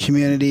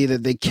community,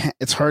 that they can't,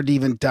 it's hard to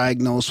even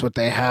diagnose what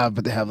they have,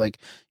 but they have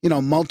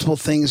multiple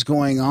things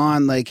going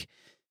on,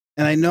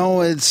 And I know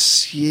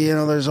it's,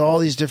 there's all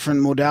these different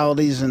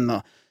modalities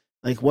and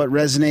like what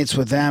resonates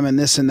with them and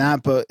this and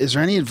that. But is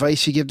there any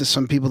advice you give to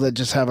some people that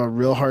just have a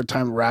real hard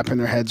time wrapping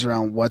their heads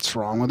around what's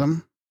wrong with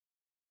them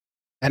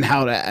and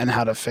how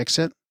to fix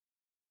it?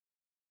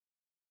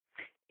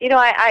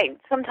 I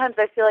sometimes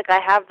I feel like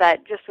I have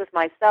that just with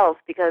myself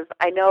because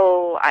I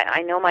know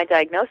my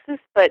diagnosis,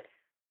 but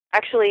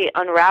actually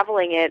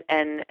unraveling it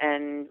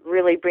and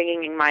really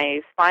bringing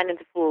my spine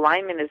into full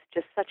alignment is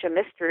just such a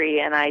mystery.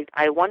 And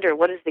I wonder,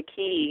 what is the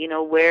key?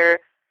 Where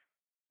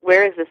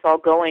is this all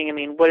going? I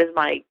mean, what is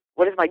my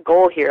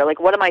goal here? Like,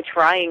 what am I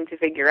trying to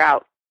figure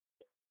out?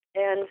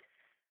 And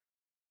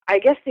I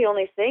guess the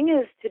only thing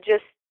is to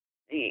just,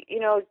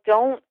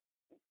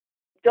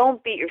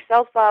 don't beat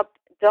yourself up.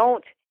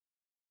 Don't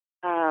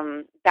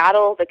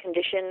battle the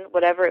condition,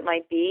 whatever it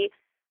might be.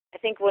 I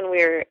think when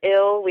we're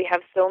ill, we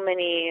have so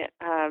many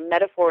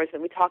metaphors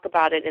that we talk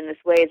about it in this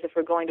way as if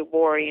we're going to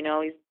war.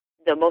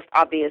 The most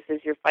obvious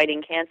is you're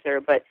fighting cancer,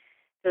 but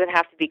it doesn't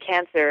have to be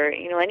cancer.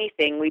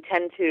 Anything. We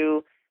tend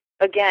to,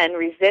 again,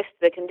 resist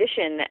the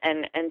condition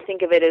and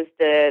think of it as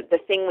the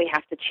thing we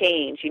have to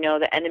change,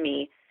 the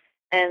enemy.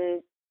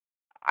 And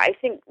I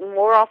think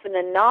more often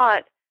than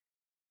not,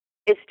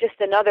 it's just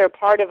another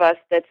part of us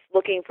that's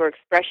looking for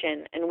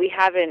expression, and we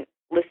haven't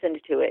listened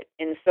to it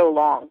in so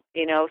long,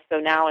 so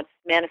now it's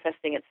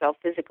manifesting itself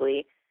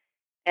physically.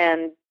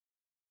 And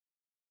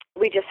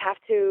we just have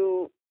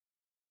to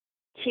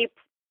keep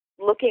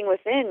looking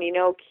within,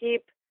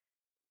 keep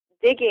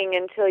digging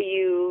until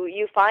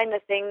you find the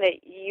thing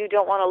that you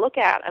don't want to look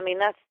at. I mean,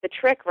 that's the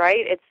trick,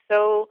 right? It's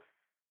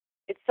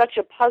such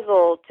a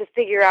puzzle to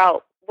figure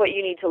out what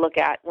you need to look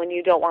at when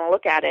you don't want to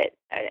look at it.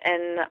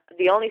 And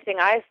the only thing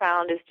I've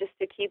found is just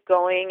to keep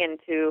going and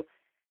to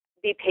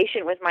be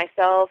patient with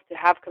myself, to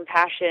have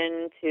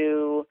compassion,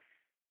 to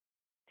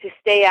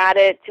stay at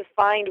it, to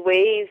find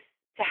ways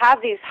to have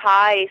these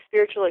high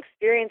spiritual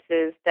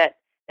experiences that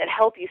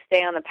help you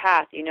stay on the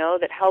path,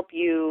 that help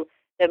you,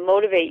 that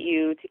motivate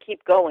you to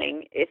keep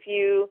going. If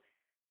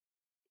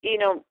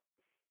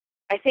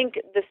I think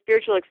the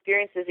spiritual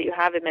experiences that you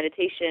have in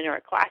meditation or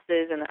at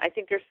classes, and I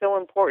think they're so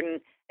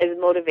important as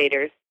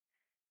motivators.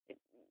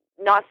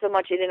 Not so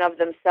much in and of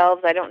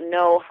themselves. I don't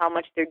know how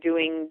much they're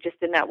doing just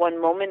in that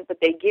one moment, but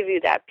they give you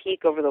that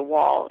peek over the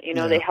wall.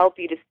 They help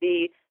you to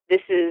see,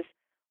 this is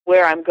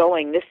where I'm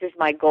going. This is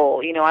my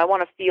goal. I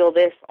want to feel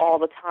this all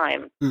the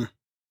time.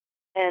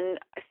 And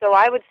so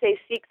I would say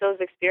seek those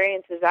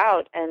experiences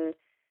out and,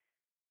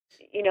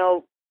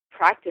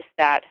 practice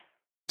that.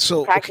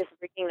 So practice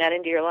bringing that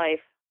into your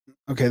life.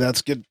 Okay,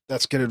 that's good.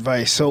 That's good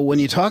advice. So when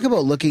you talk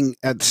about looking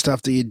at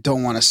stuff that you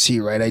don't want to see,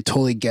 right? I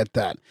totally get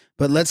that.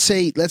 But let's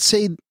say,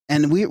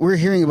 and we're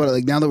hearing about it,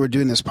 like now that we're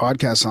doing this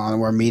podcast on,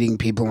 and we're meeting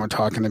people and we're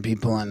talking to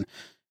people, and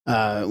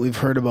we've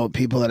heard about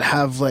people that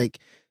have like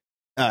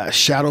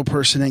shadow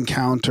person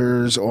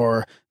encounters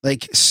or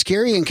like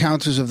scary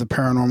encounters of the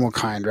paranormal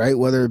kind, right?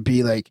 Whether it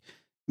be like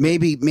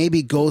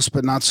maybe ghosts,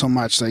 but not so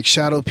much, like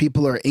shadow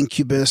people or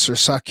incubus or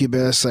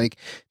succubus, like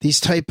these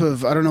type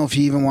of, I don't know if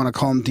you even want to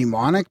call them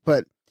demonic,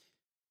 but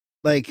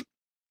like,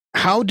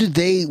 how did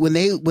they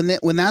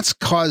when that's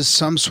caused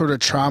some sort of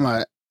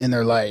trauma in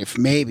their life,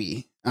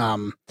 maybe,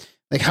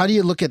 like, how do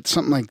you look at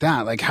something like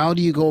that? Like, how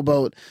do you go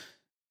about,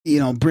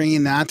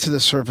 bringing that to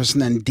the surface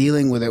and then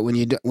dealing with it when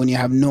you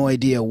have no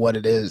idea what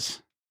it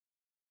is?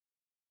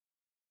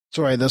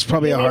 Sorry, that's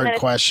probably a hard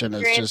question.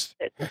 It's just.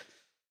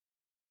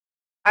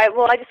 I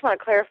just want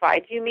to clarify.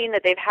 Do you mean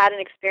that they've had an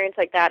experience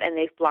like that and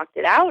they've blocked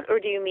it out, or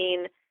do you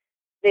mean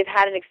they've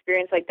had an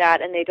experience like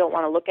that and they don't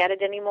want to look at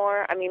it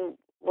anymore? I mean.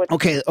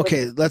 Okay.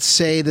 Let's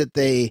say that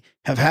they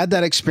have had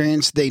that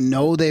experience. They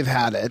know they've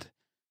had it,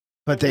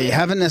 but they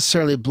haven't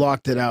necessarily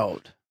blocked it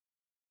out.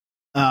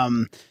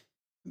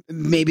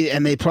 Maybe,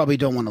 and they probably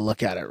don't want to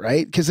look at it,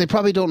 right? Because they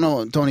probably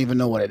don't even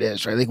know what it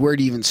is, right? Like, where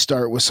do you even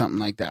start with something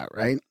like that,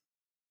 right?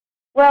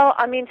 Well,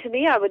 I mean, to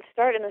me, I would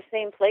start in the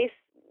same place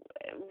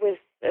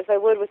as I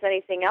would with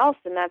anything else,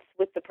 and that's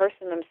with the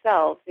person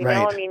themselves. You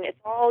know, I mean, it's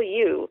all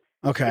you.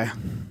 Okay.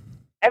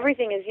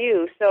 Everything is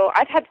you. So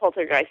I've had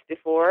poltergeists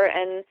before,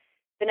 and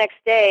the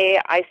next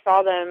day, I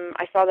saw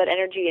that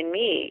energy in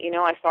me.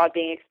 I saw it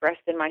being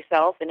expressed in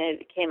myself, and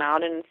it came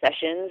out in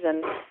sessions,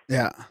 and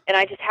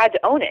I just had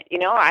to own it.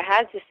 I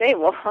had to say,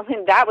 well, I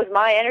mean, that was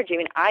my energy. I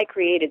mean, I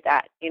created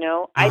that.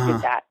 I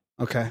did that.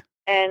 Okay.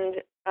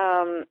 And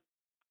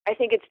I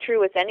think it's true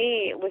with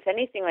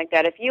anything like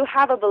that. If you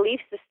have a belief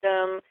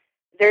system,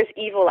 there's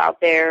evil out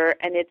there,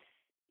 and it's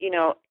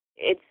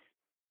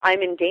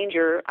I'm in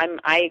danger.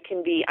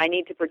 I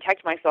need to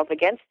protect myself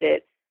against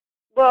it.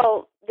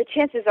 Well, the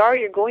chances are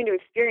you're going to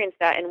experience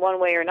that in one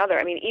way or another.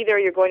 I mean, either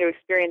you're going to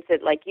experience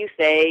it, like you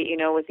say,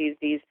 with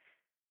these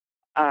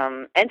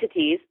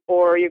entities,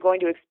 or you're going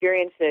to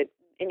experience it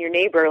in your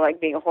neighbor, like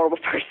being a horrible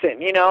person.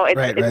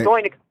 It's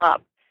going to come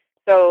up.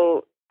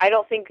 So I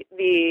don't think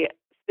the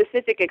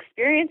specific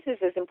experience is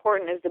as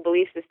important as the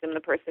belief system the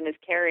person is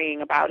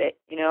carrying about it,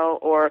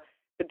 or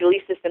the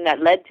belief system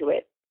that led to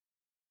it.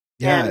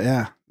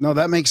 Yeah. No,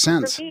 that makes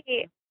sense. For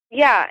me,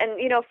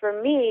 and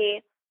for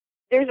me,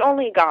 there's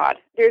only God.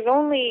 There's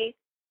only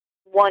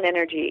one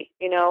energy,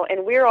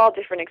 and we're all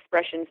different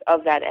expressions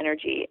of that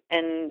energy.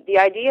 And the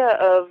idea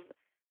of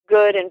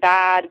good and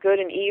bad, good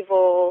and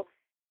evil,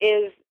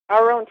 is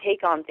our own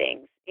take on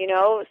things,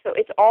 So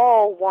it's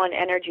all one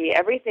energy.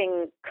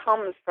 Everything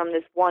comes from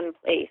this one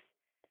place.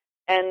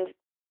 And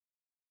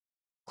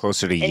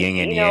closer to yin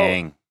and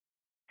yang.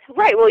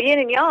 Right. Well, yin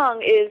and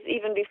yang is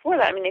even before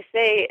that. I mean, they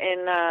say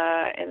in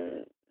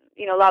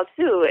Lao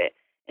Tzu,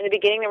 in the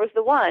beginning there was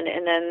the one,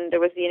 and then there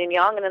was the yin and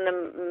yang, and then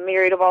the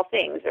myriad of all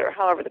things, or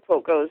however the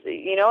quote goes.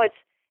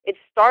 It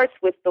starts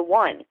with the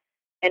one,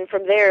 and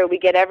from there we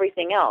get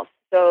everything else.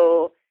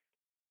 So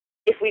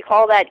if we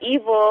call that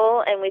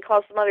evil and we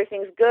call some other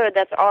things good,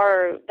 that's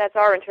our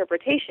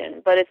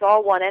interpretation. But it's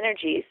all one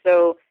energy.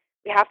 So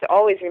we have to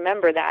always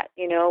remember that,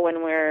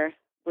 when we're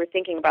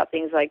thinking about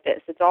things like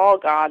this. It's all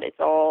God. It's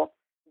all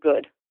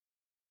good.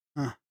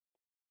 Huh.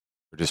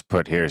 We're just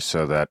put here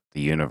so that the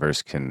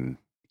universe can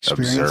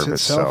observe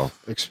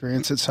itself.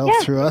 Experience itself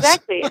through us.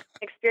 Exactly.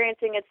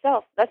 Experiencing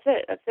itself. That's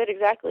it,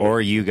 exactly.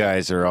 Or you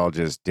guys are all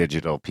just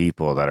digital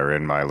people that are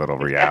in my little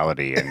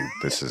reality, and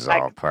this is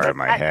all part of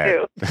my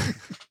head.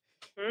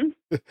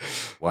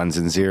 Ones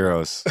and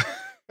zeros.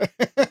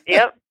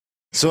 Yep.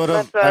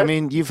 So, I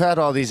mean, you've had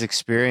all these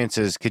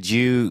experiences. Could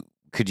you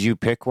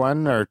pick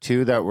one or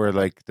two that were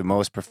like the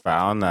most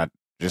profound, that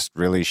just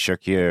really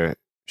shook you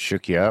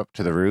up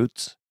to the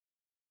roots?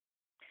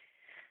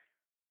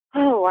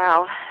 Oh,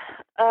 wow.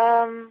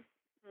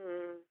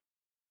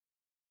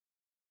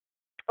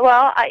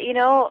 Well,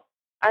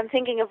 I'm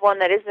thinking of one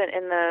that isn't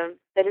in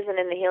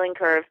the healing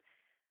curve.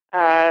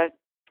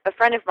 A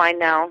friend of mine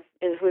now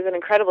who's an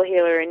incredible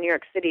healer in New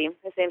York City.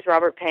 His name's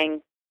Robert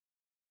Peng,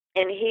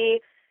 and he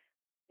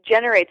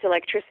generates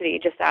electricity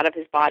just out of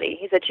his body.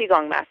 He's a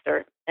qigong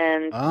master,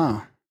 and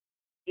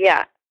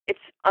yeah, it's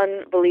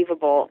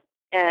unbelievable.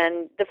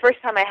 And the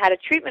first time I had a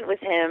treatment with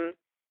him,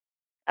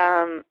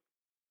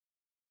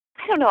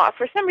 I don't know,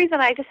 for some reason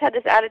I just had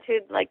this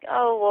attitude like,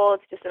 oh, well,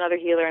 it's just another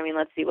healer. I mean,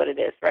 let's see what it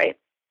is, right?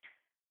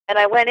 And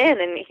I went in,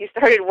 and he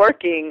started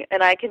working,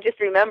 and I can just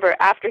remember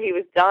after he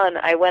was done,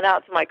 I went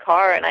out to my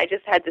car, and I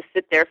just had to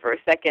sit there for a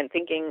second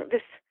thinking,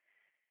 this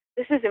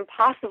is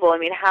impossible. I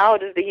mean, how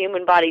does the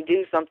human body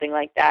do something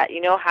like that?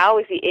 How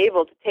is he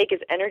able to take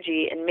his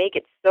energy and make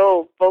it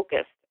so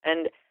focused?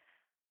 And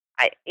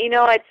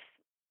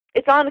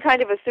it's on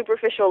kind of a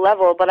superficial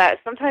level, but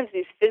sometimes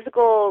these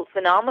physical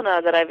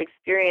phenomena that I've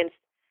experienced,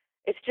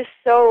 it's just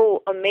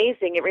so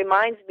amazing. It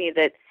reminds me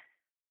that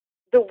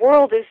the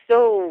world is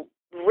so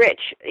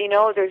rich.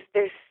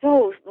 There's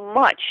so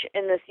much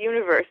in this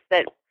universe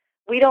that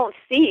we don't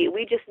see.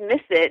 We just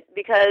miss it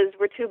because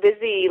we're too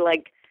busy,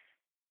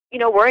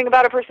 worrying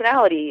about our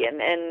personality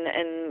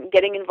and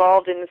getting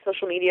involved in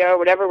social media or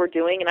whatever we're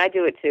doing, and I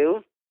do it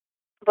too.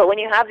 But when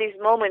you have these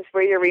moments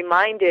where you're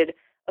reminded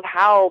of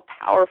how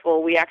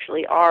powerful we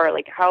actually are,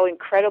 like how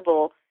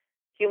incredible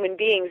human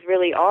beings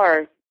really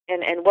are,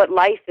 and what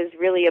life is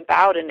really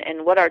about,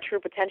 and what our true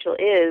potential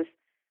is,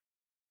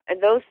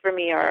 and those for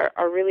me are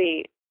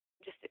really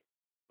just,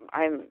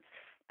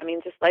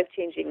 just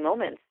life-changing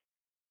moments.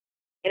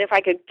 And if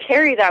I could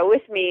carry that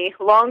with me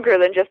longer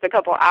than just a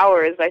couple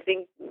hours, I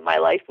think my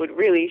life would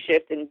really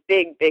shift in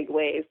big, big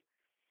ways.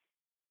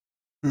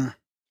 Yeah,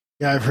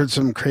 I've heard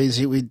some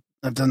crazy.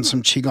 I've done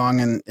some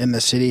qigong in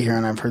the city here,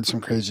 and I've heard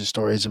some crazy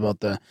stories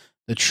about the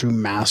true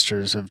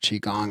masters of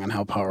qigong and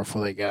how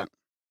powerful they get.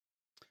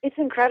 It's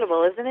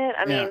incredible, isn't it?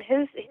 I mean,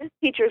 his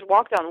teachers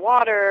walked on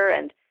water,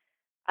 and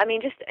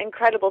just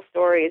incredible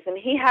stories. And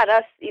he had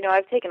us.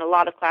 I've taken a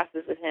lot of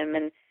classes with him,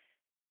 and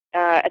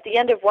at the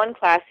end of one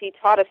class, he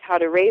taught us how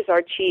to raise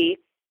our chi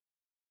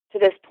to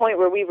this point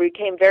where we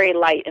became very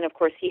light, and of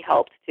course, he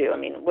helped too. I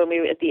mean,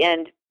 at the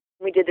end,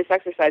 we did this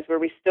exercise where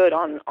we stood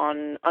on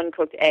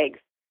uncooked eggs,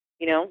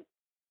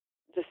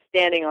 just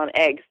standing on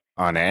eggs.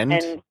 On end?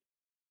 And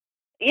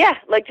yeah,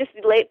 just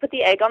put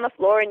the egg on the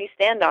floor and you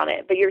stand on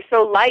it. But you're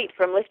so light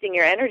from lifting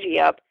your energy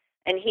up,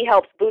 and he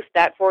helps boost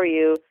that for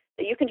you,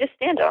 that you can just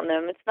stand on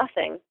them. It's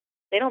nothing.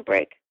 They don't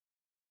break.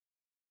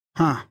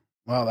 Huh.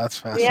 Wow, that's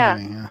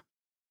fascinating.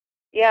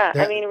 Yeah,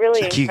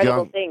 really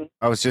incredible thing.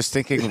 I was just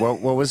thinking,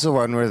 what was the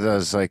one where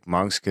those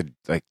monks could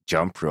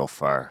jump real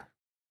far?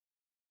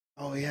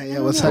 Oh yeah.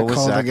 What's that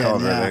called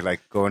again? Where they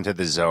go into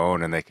the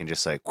zone and they can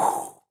just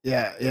whoo.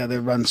 Yeah, they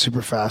run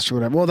super fast or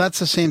whatever. Well, that's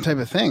the same type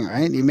of thing,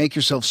 right? You make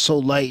yourself so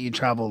light, you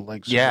travel super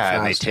fast.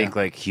 And they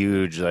take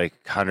huge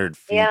 100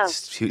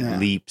 feet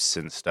leaps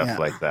and stuff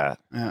like that.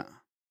 Yeah.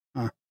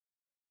 Huh.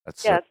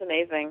 That's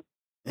amazing.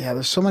 Yeah,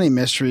 there's so many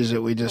mysteries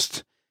that we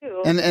just,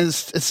 and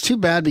it's too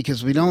bad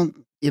because we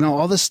don't,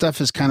 all this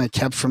stuff is kind of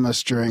kept from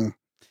us during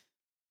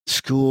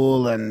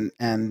school and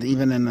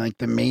even in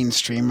the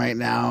mainstream right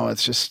now.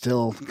 It's just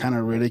still kind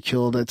of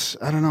ridiculed.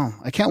 I don't know.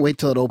 I can't wait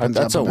till it opens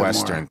up. That's a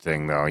Western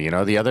thing though.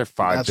 The other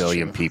 5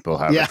 billion people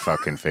haven't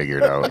fucking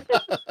figured out.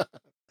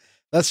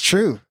 That's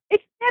true.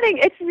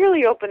 It's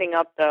really opening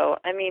up though.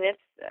 I mean, it's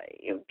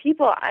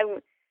people,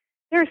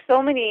 there's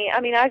so many,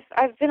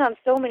 I've been on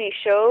so many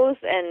shows,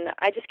 and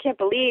I just can't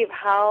believe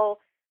how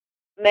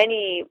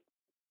many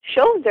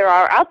shows there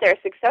are out there,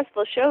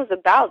 successful shows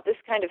about this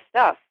kind of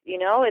stuff.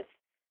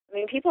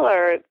 People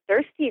are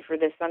thirsty for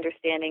this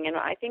understanding, and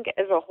I think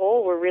as a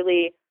whole we're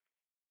really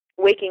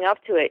waking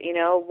up to it,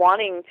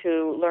 wanting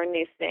to learn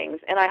these things.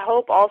 And I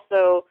hope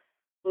also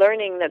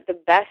learning that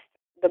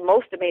the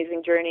most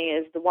amazing journey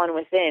is the one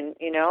within,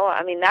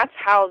 That's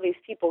how these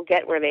people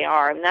get where they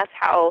are, and that's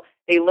how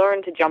they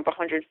learn to jump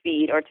 100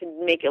 feet or to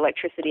make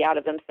electricity out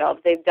of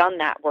themselves. They've done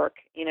that work,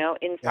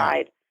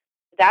 inside.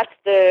 Yeah. That's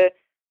the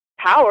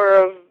power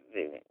of,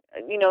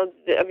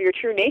 of your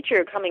true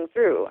nature coming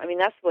through.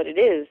 That's what it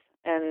is.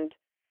 And,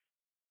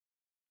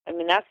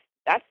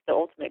 that's the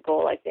ultimate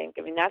goal, I think.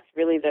 That's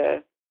really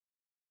the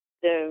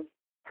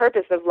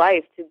purpose of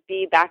life, to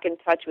be back in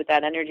touch with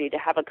that energy, to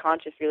have a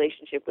conscious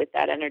relationship with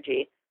that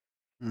energy.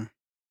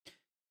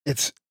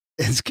 It's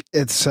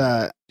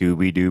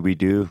dooby dooby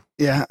doo.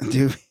 Yeah,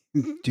 do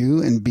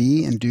and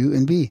be and do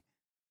and be.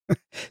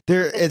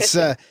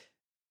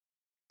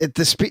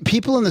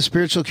 People in the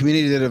spiritual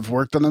community that have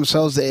worked on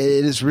themselves, it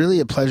is really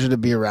a pleasure to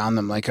be around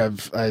them. Like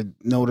I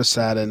noticed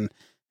that in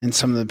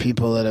some of the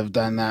people that have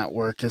done that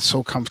work. It's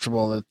so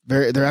comfortable that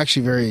they're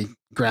actually very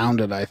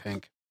grounded, I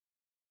think.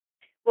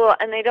 Well,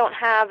 and they don't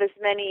have as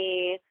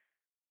many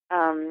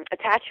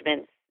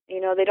attachments.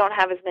 They don't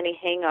have as many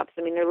hang-ups.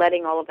 They're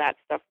letting all of that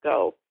stuff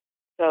go.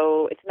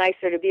 So it's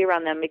nicer to be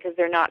around them because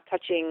they're not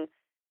touching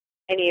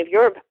any of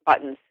your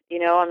buttons.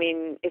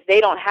 If they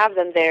don't have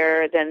them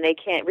there, then they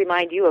can't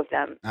remind you of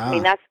them.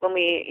 That's when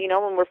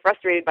when we're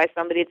frustrated by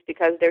somebody, it's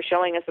because they're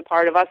showing us a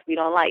part of us we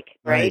don't like,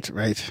 right?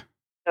 Right.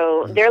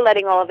 So they're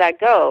letting all of that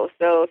go.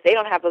 So if they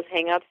don't have those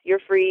hang-ups, you're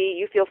free.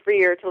 You feel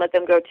freer to let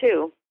them go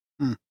too.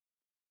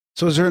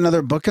 So is there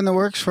another book in the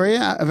works for you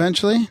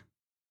eventually?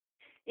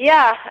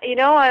 Yeah,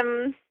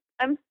 I'm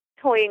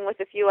toying with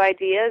a few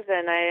ideas,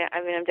 and I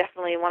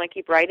definitely want to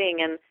keep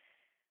writing, and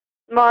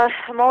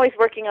I'm always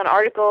working on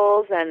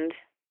articles, and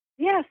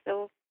yeah,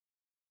 so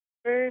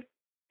we're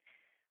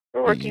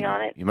working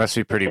on it. You must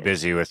be pretty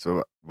busy with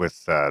the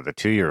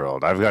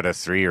 2-year-old. I've got a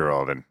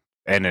 3-year-old and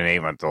an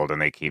 8-month-old,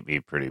 and they keep me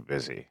pretty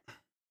busy.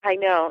 I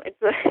know.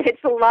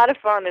 It's a lot of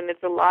fun, and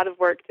it's a lot of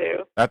work too.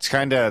 That's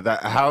kind of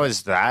that. How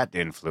has that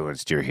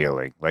influenced your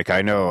healing? Like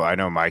I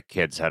know my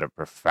kids had a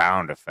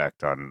profound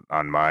effect on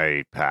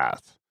my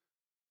path.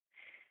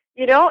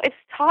 It's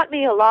taught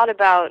me a lot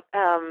about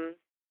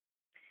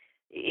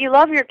you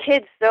love your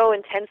kids so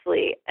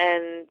intensely,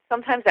 and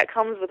sometimes that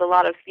comes with a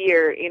lot of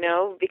fear,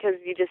 because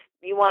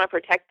you want to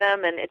protect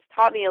them, and it's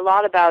taught me a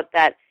lot about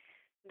that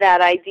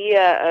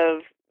idea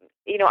of,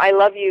 I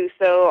love you,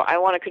 so I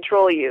want to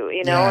control you,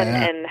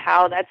 and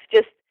how that's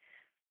just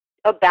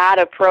a bad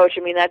approach.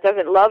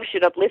 Love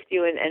should uplift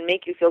you and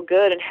make you feel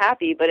good and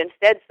happy, but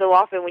instead, so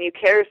often when you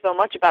care so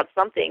much about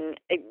something,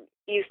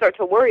 you start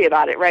to worry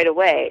about it right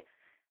away.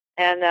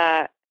 And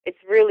it's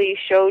really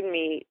showed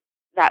me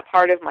that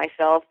part of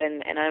myself,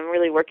 and I'm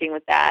really working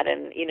with that,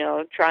 and,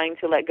 trying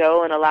to let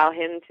go and allow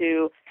him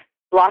to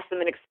blossom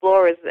and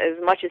explore as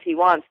much as he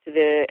wants, to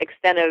the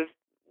extent of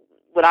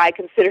what I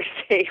consider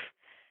safe.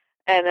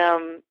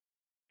 And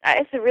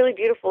it's a really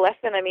beautiful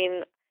lesson.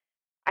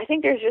 I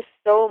think there's just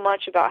so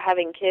much about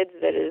having kids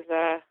that is,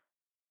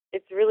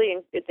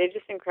 they're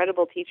just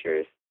incredible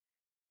teachers.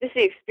 Just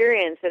the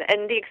experience,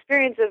 and the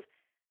experience of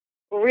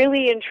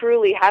really and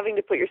truly having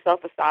to put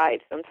yourself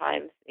aside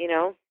sometimes,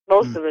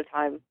 most of the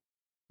time.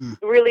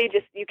 Really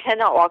just, you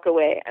cannot walk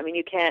away.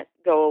 You can't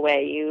go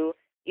away. You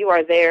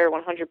are there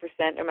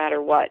 100% no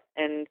matter what.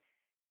 And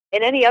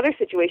in any other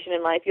situation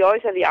in life, you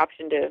always have the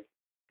option to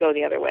go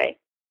the other way.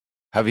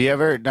 Have you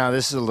ever, now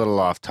this is a little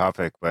off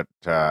topic, but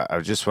I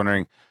was just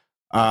wondering,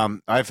 have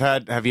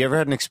you ever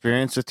had an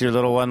experience with your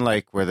little one,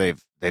 like where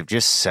they've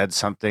just said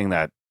something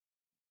that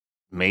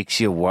makes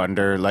you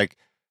wonder? Like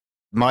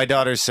my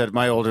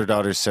older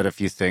daughter said a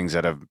few things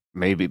that have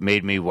maybe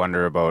made me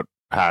wonder about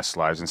past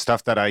lives and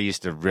stuff that I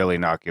used to really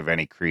not give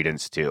any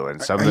credence to. And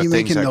some of the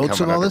things that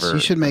come out of her, you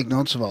should make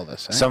notes of all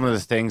this. Eh? Some of the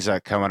things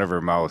that come out of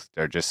her mouth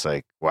are just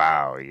like,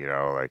 wow,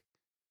 like.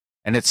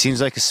 And it seems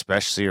like,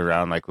 especially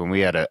around like when we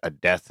had a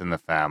death in the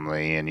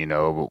family, and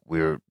we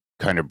were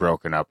kind of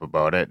broken up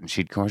about it, and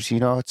she'd come,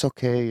 it's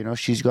okay,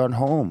 she's gone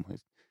home,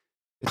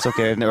 it's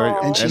okay. And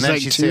then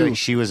she'd say like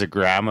she was a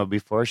grandma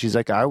before. She's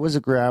like, I was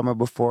a grandma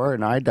before,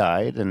 and I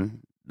died,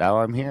 and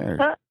now I'm here.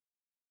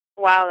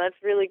 Wow,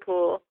 that's really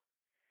cool.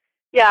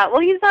 Yeah,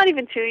 well, he's not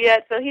even 2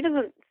 yet, so he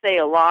doesn't say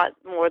a lot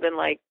more than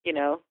like,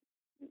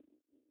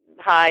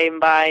 hi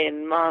and bye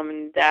and mom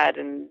and dad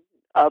and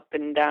up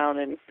and down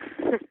and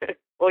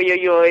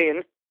oy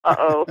and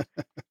uh-oh.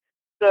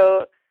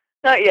 So,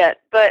 not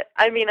yet. But,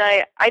 I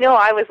know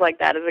I was like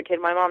that as a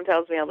kid. My mom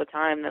tells me all the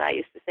time that I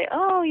used to say,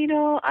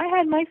 oh, I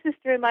had my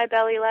sister in my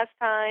belly last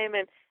time,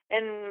 and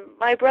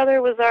my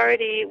brother was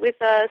already with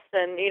us,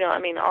 and,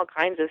 all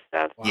kinds of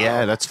stuff. Wow.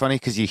 Yeah, that's funny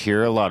because you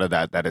hear a lot of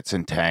that it's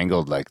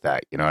entangled like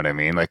that. You know what I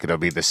mean? Like it'll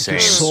be the same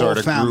sort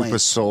of group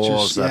of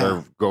souls that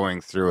are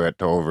going through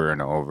it over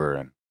and over.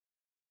 And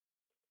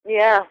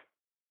yeah,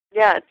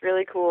 it's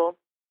really cool.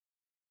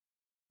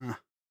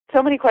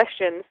 So many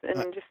questions,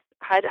 and just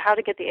how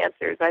to get the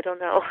answers. I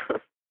don't know.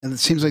 And it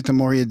seems like the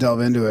more you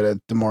delve into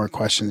it, the more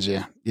questions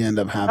you end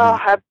up having. Oh,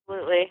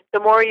 absolutely.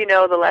 The more you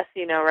know, the less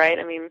you know, right?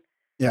 I mean,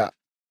 yeah.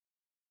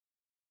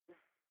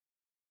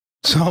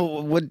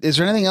 So, is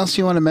there anything else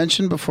you want to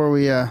mention before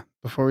we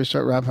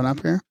start wrapping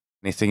up here?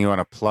 Anything you want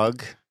to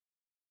plug?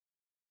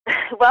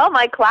 well,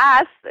 my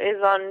class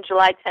is on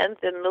July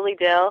 10th in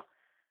Lilydale,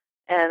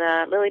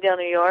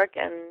 New York,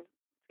 and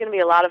it's going to be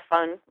a lot of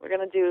fun. We're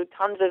going to do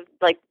tons of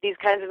like these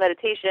kinds of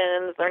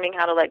meditations, learning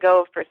how to let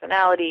go of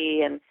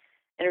personality, and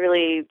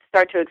really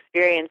start to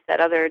experience that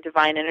other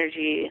divine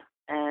energy.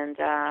 And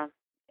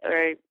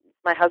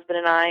my husband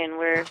and I, and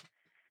we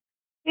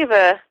have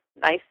a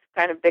nice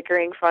kind of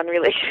bickering, fun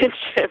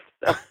relationship.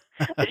 So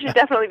it should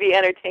definitely be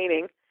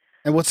entertaining.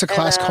 And what's the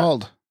class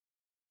called?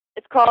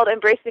 It's called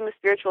Embracing the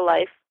Spiritual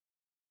Life.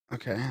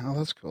 Okay. Oh,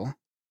 that's cool.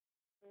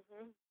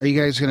 Mm-hmm. Are you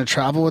guys going to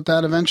travel with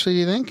that eventually, do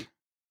you think?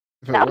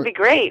 That would be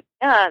great.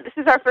 Yeah, this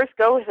is our first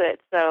go with it,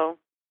 so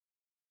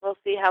we'll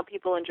see how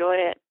people enjoy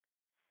it.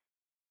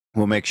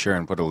 We'll make sure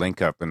and put a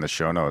link up in the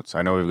show notes.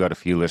 I know we've got a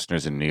few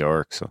listeners in New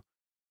York, so.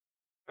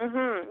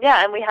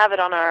 Yeah, and we have it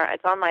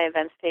it's on my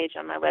events page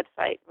on my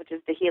website, which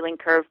is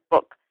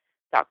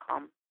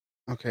thehealingcurvebook.com.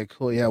 Okay,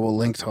 cool. Yeah, we'll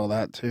link to all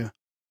that too.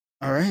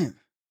 All right.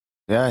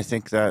 Yeah, I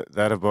think that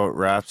about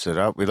wraps it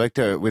up. We'd like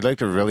to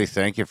really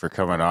thank you for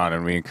coming on,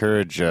 and we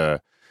encourage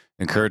our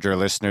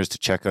listeners to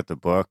check out the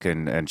book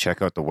and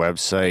check out the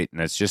website.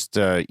 And it's just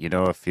a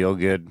feel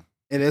good.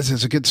 It is.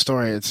 It's a good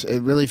story.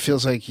 It really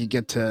feels like you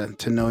get to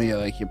know you,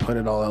 like you put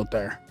it all out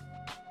there.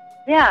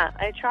 Yeah,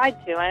 I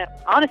tried to.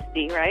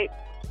 Honesty, right?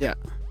 Yeah.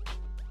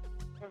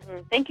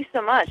 Thank you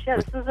so much. Yeah,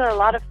 this was a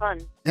lot of fun.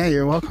 Yeah,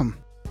 you're welcome.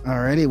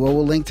 Alrighty, well,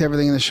 we'll link to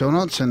everything in the show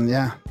notes, and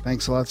yeah,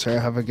 thanks a lot, Sarah.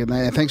 Have a good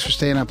night, and thanks for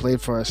staying up late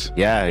for us.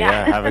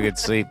 Yeah. Have a good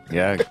sleep.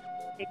 Yeah.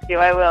 Thank you.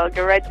 I will.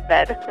 Go right to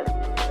bed.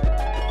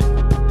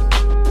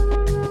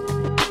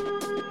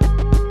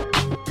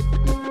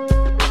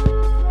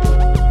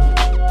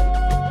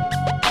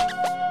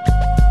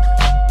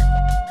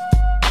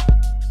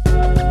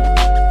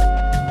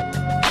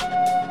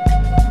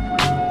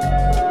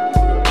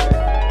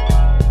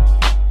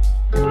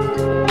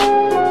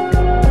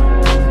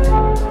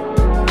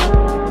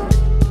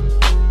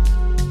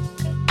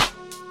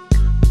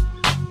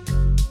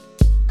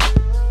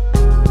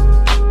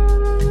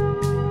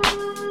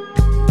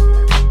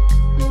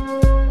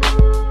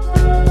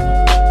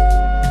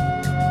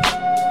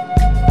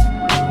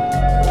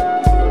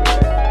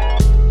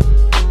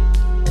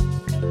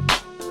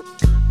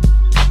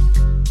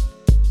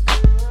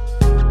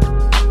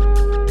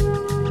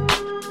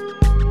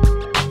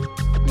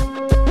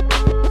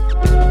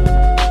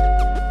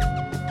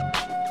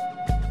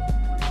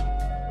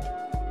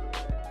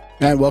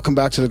 And welcome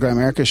back to the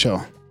Grimerica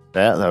Show.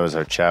 Yeah, that was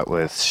our chat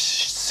with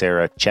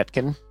Sara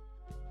Chetkin,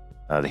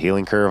 the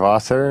Healing Curve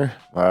author.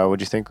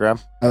 What'd you think, Graham?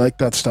 I like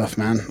that stuff,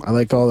 man. I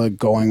like all the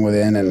going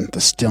within and the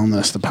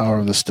stillness, the power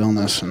of the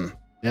stillness, and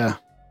yeah.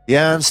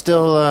 Yeah, I'm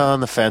still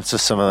on the fence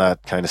with some of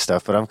that kind of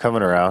stuff, but I'm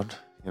coming around.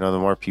 The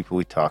more people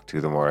we talk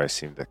to, the more I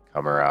seem to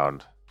come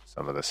around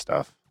some of this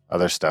stuff.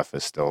 Other stuff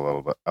is still a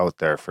little bit out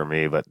there for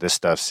me, but this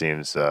stuff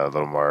seems a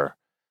little more,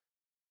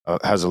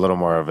 has a little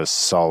more of a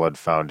solid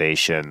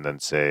foundation than,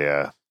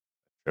 say,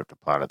 Trip to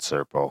Planet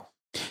Serpo.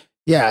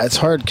 Yeah, it's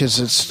hard because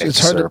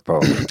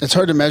it's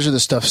hard to measure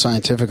this stuff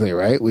scientifically,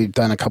 right? We've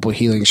done a couple of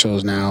healing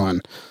shows now,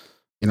 and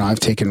I've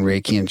taken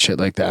Reiki and shit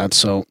like that.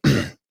 So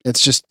it's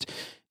just,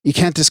 you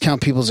can't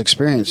discount people's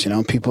experience.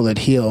 People that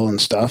heal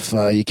and stuff.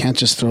 You can't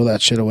just throw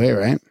that shit away,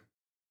 right?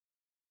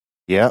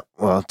 Yeah,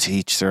 well, to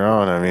each their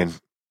own. I mean,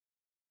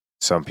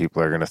 some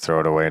people are going to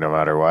throw it away no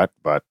matter what,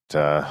 but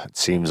it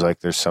seems like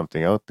there's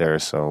something out there.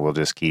 So we'll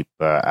just keep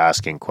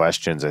asking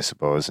questions, I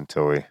suppose,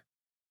 until we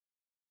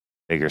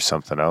figure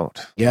something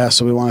out. Yeah,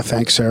 so we want to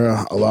thank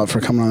Sarah a lot for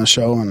coming on the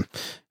show,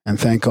 and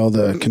thank all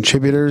the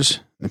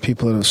contributors, the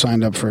people that have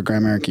signed up for a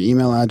Grimerica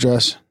email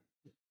address.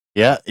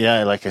 Yeah.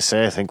 Like I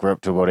say, I think we're up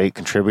to about 8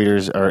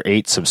 contributors or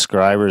 8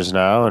 subscribers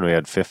now, and we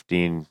had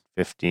 15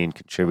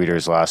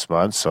 contributors last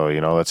month. So,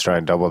 let's try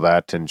and double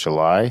that in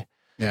July.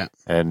 Yeah.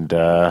 And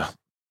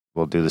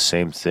we'll do the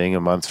same thing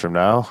a month from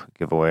now,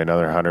 give away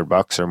another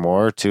 $100 or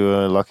more to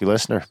a lucky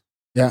listener.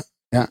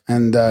 Yeah,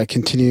 and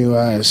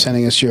continue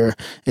sending us your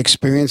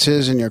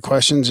experiences and your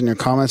questions and your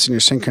comments and your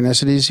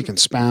synchronicities. You can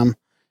spam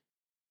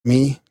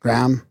me,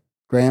 Graham.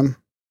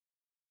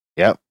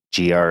 Yep,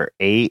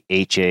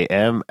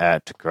 GRAHAM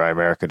at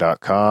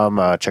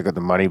Grimerica.com. Check out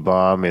the Money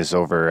Bomb is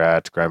over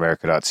at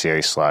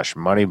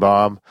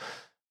Grimerica.ca/moneybomb.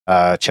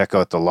 Check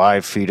out the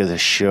live feed of the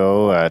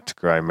show at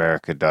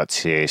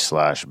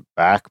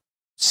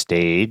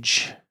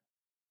Grimerica.ca/backstage.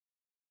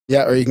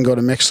 Yeah, or you can go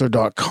to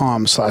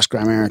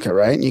mixler.com/Grimerica,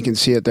 right? And you can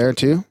see it there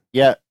too.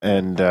 Yeah,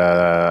 and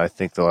I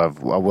think we'll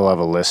have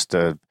a list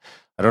of,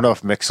 I don't know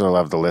if Mixler will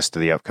have the list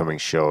of the upcoming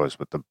shows,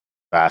 but the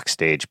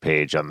backstage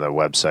page on the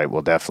website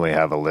will definitely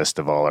have a list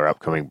of all our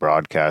upcoming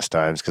broadcast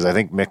times, because I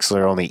think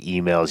Mixler only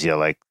emails you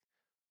like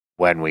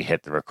when we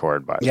hit the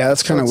record button. Yeah,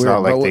 that's kind of weird.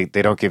 Not like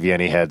they don't give you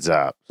any heads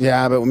up.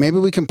 Yeah, but maybe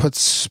we can put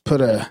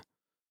a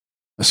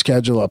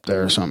schedule up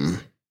there or something.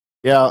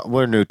 Yeah,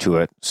 we're new to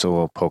it, so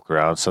we'll poke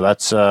around. So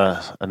that's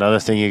another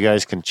thing you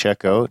guys can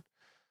check out.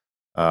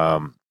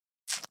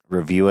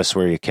 Review us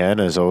where you can,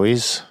 as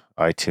always.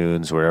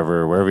 iTunes,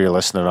 wherever you're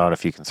listening on.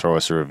 If you can throw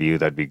us a review,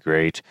 that'd be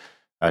great.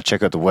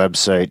 Check out the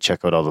website.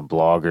 Check out all the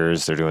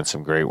bloggers. They're doing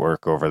some great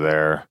work over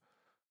there.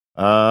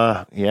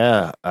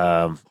 Again,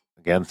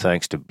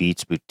 thanks to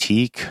Beats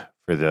Boutique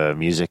for the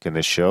music in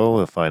the show.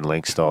 You'll find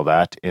links to all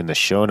that in the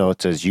show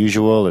notes as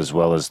usual, as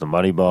well as the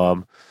Money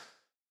Bomb.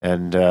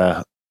 And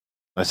I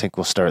think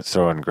we'll start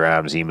throwing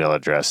Graham's email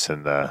address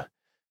in the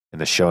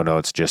show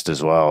notes just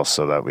as well,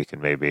 so that we can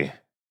maybe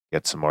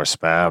get some more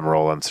spam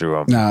rolling through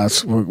them. No,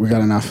 we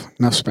got enough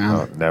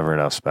spam. Oh, never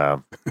enough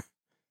spam.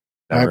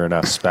 Never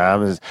enough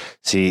spam.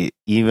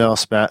 Email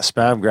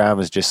spam Graham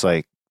is just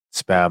like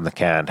spam the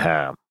canned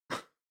ham.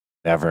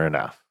 Never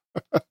enough.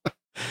 All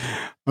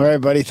right,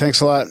 buddy.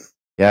 Thanks a lot.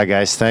 Yeah,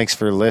 guys. Thanks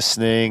for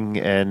listening,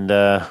 and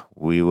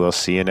we will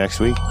see you next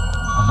week.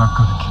 I'm not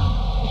going to kill you.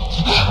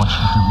 I want you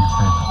to do me a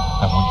favor.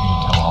 I want you to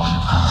tell all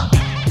your friends.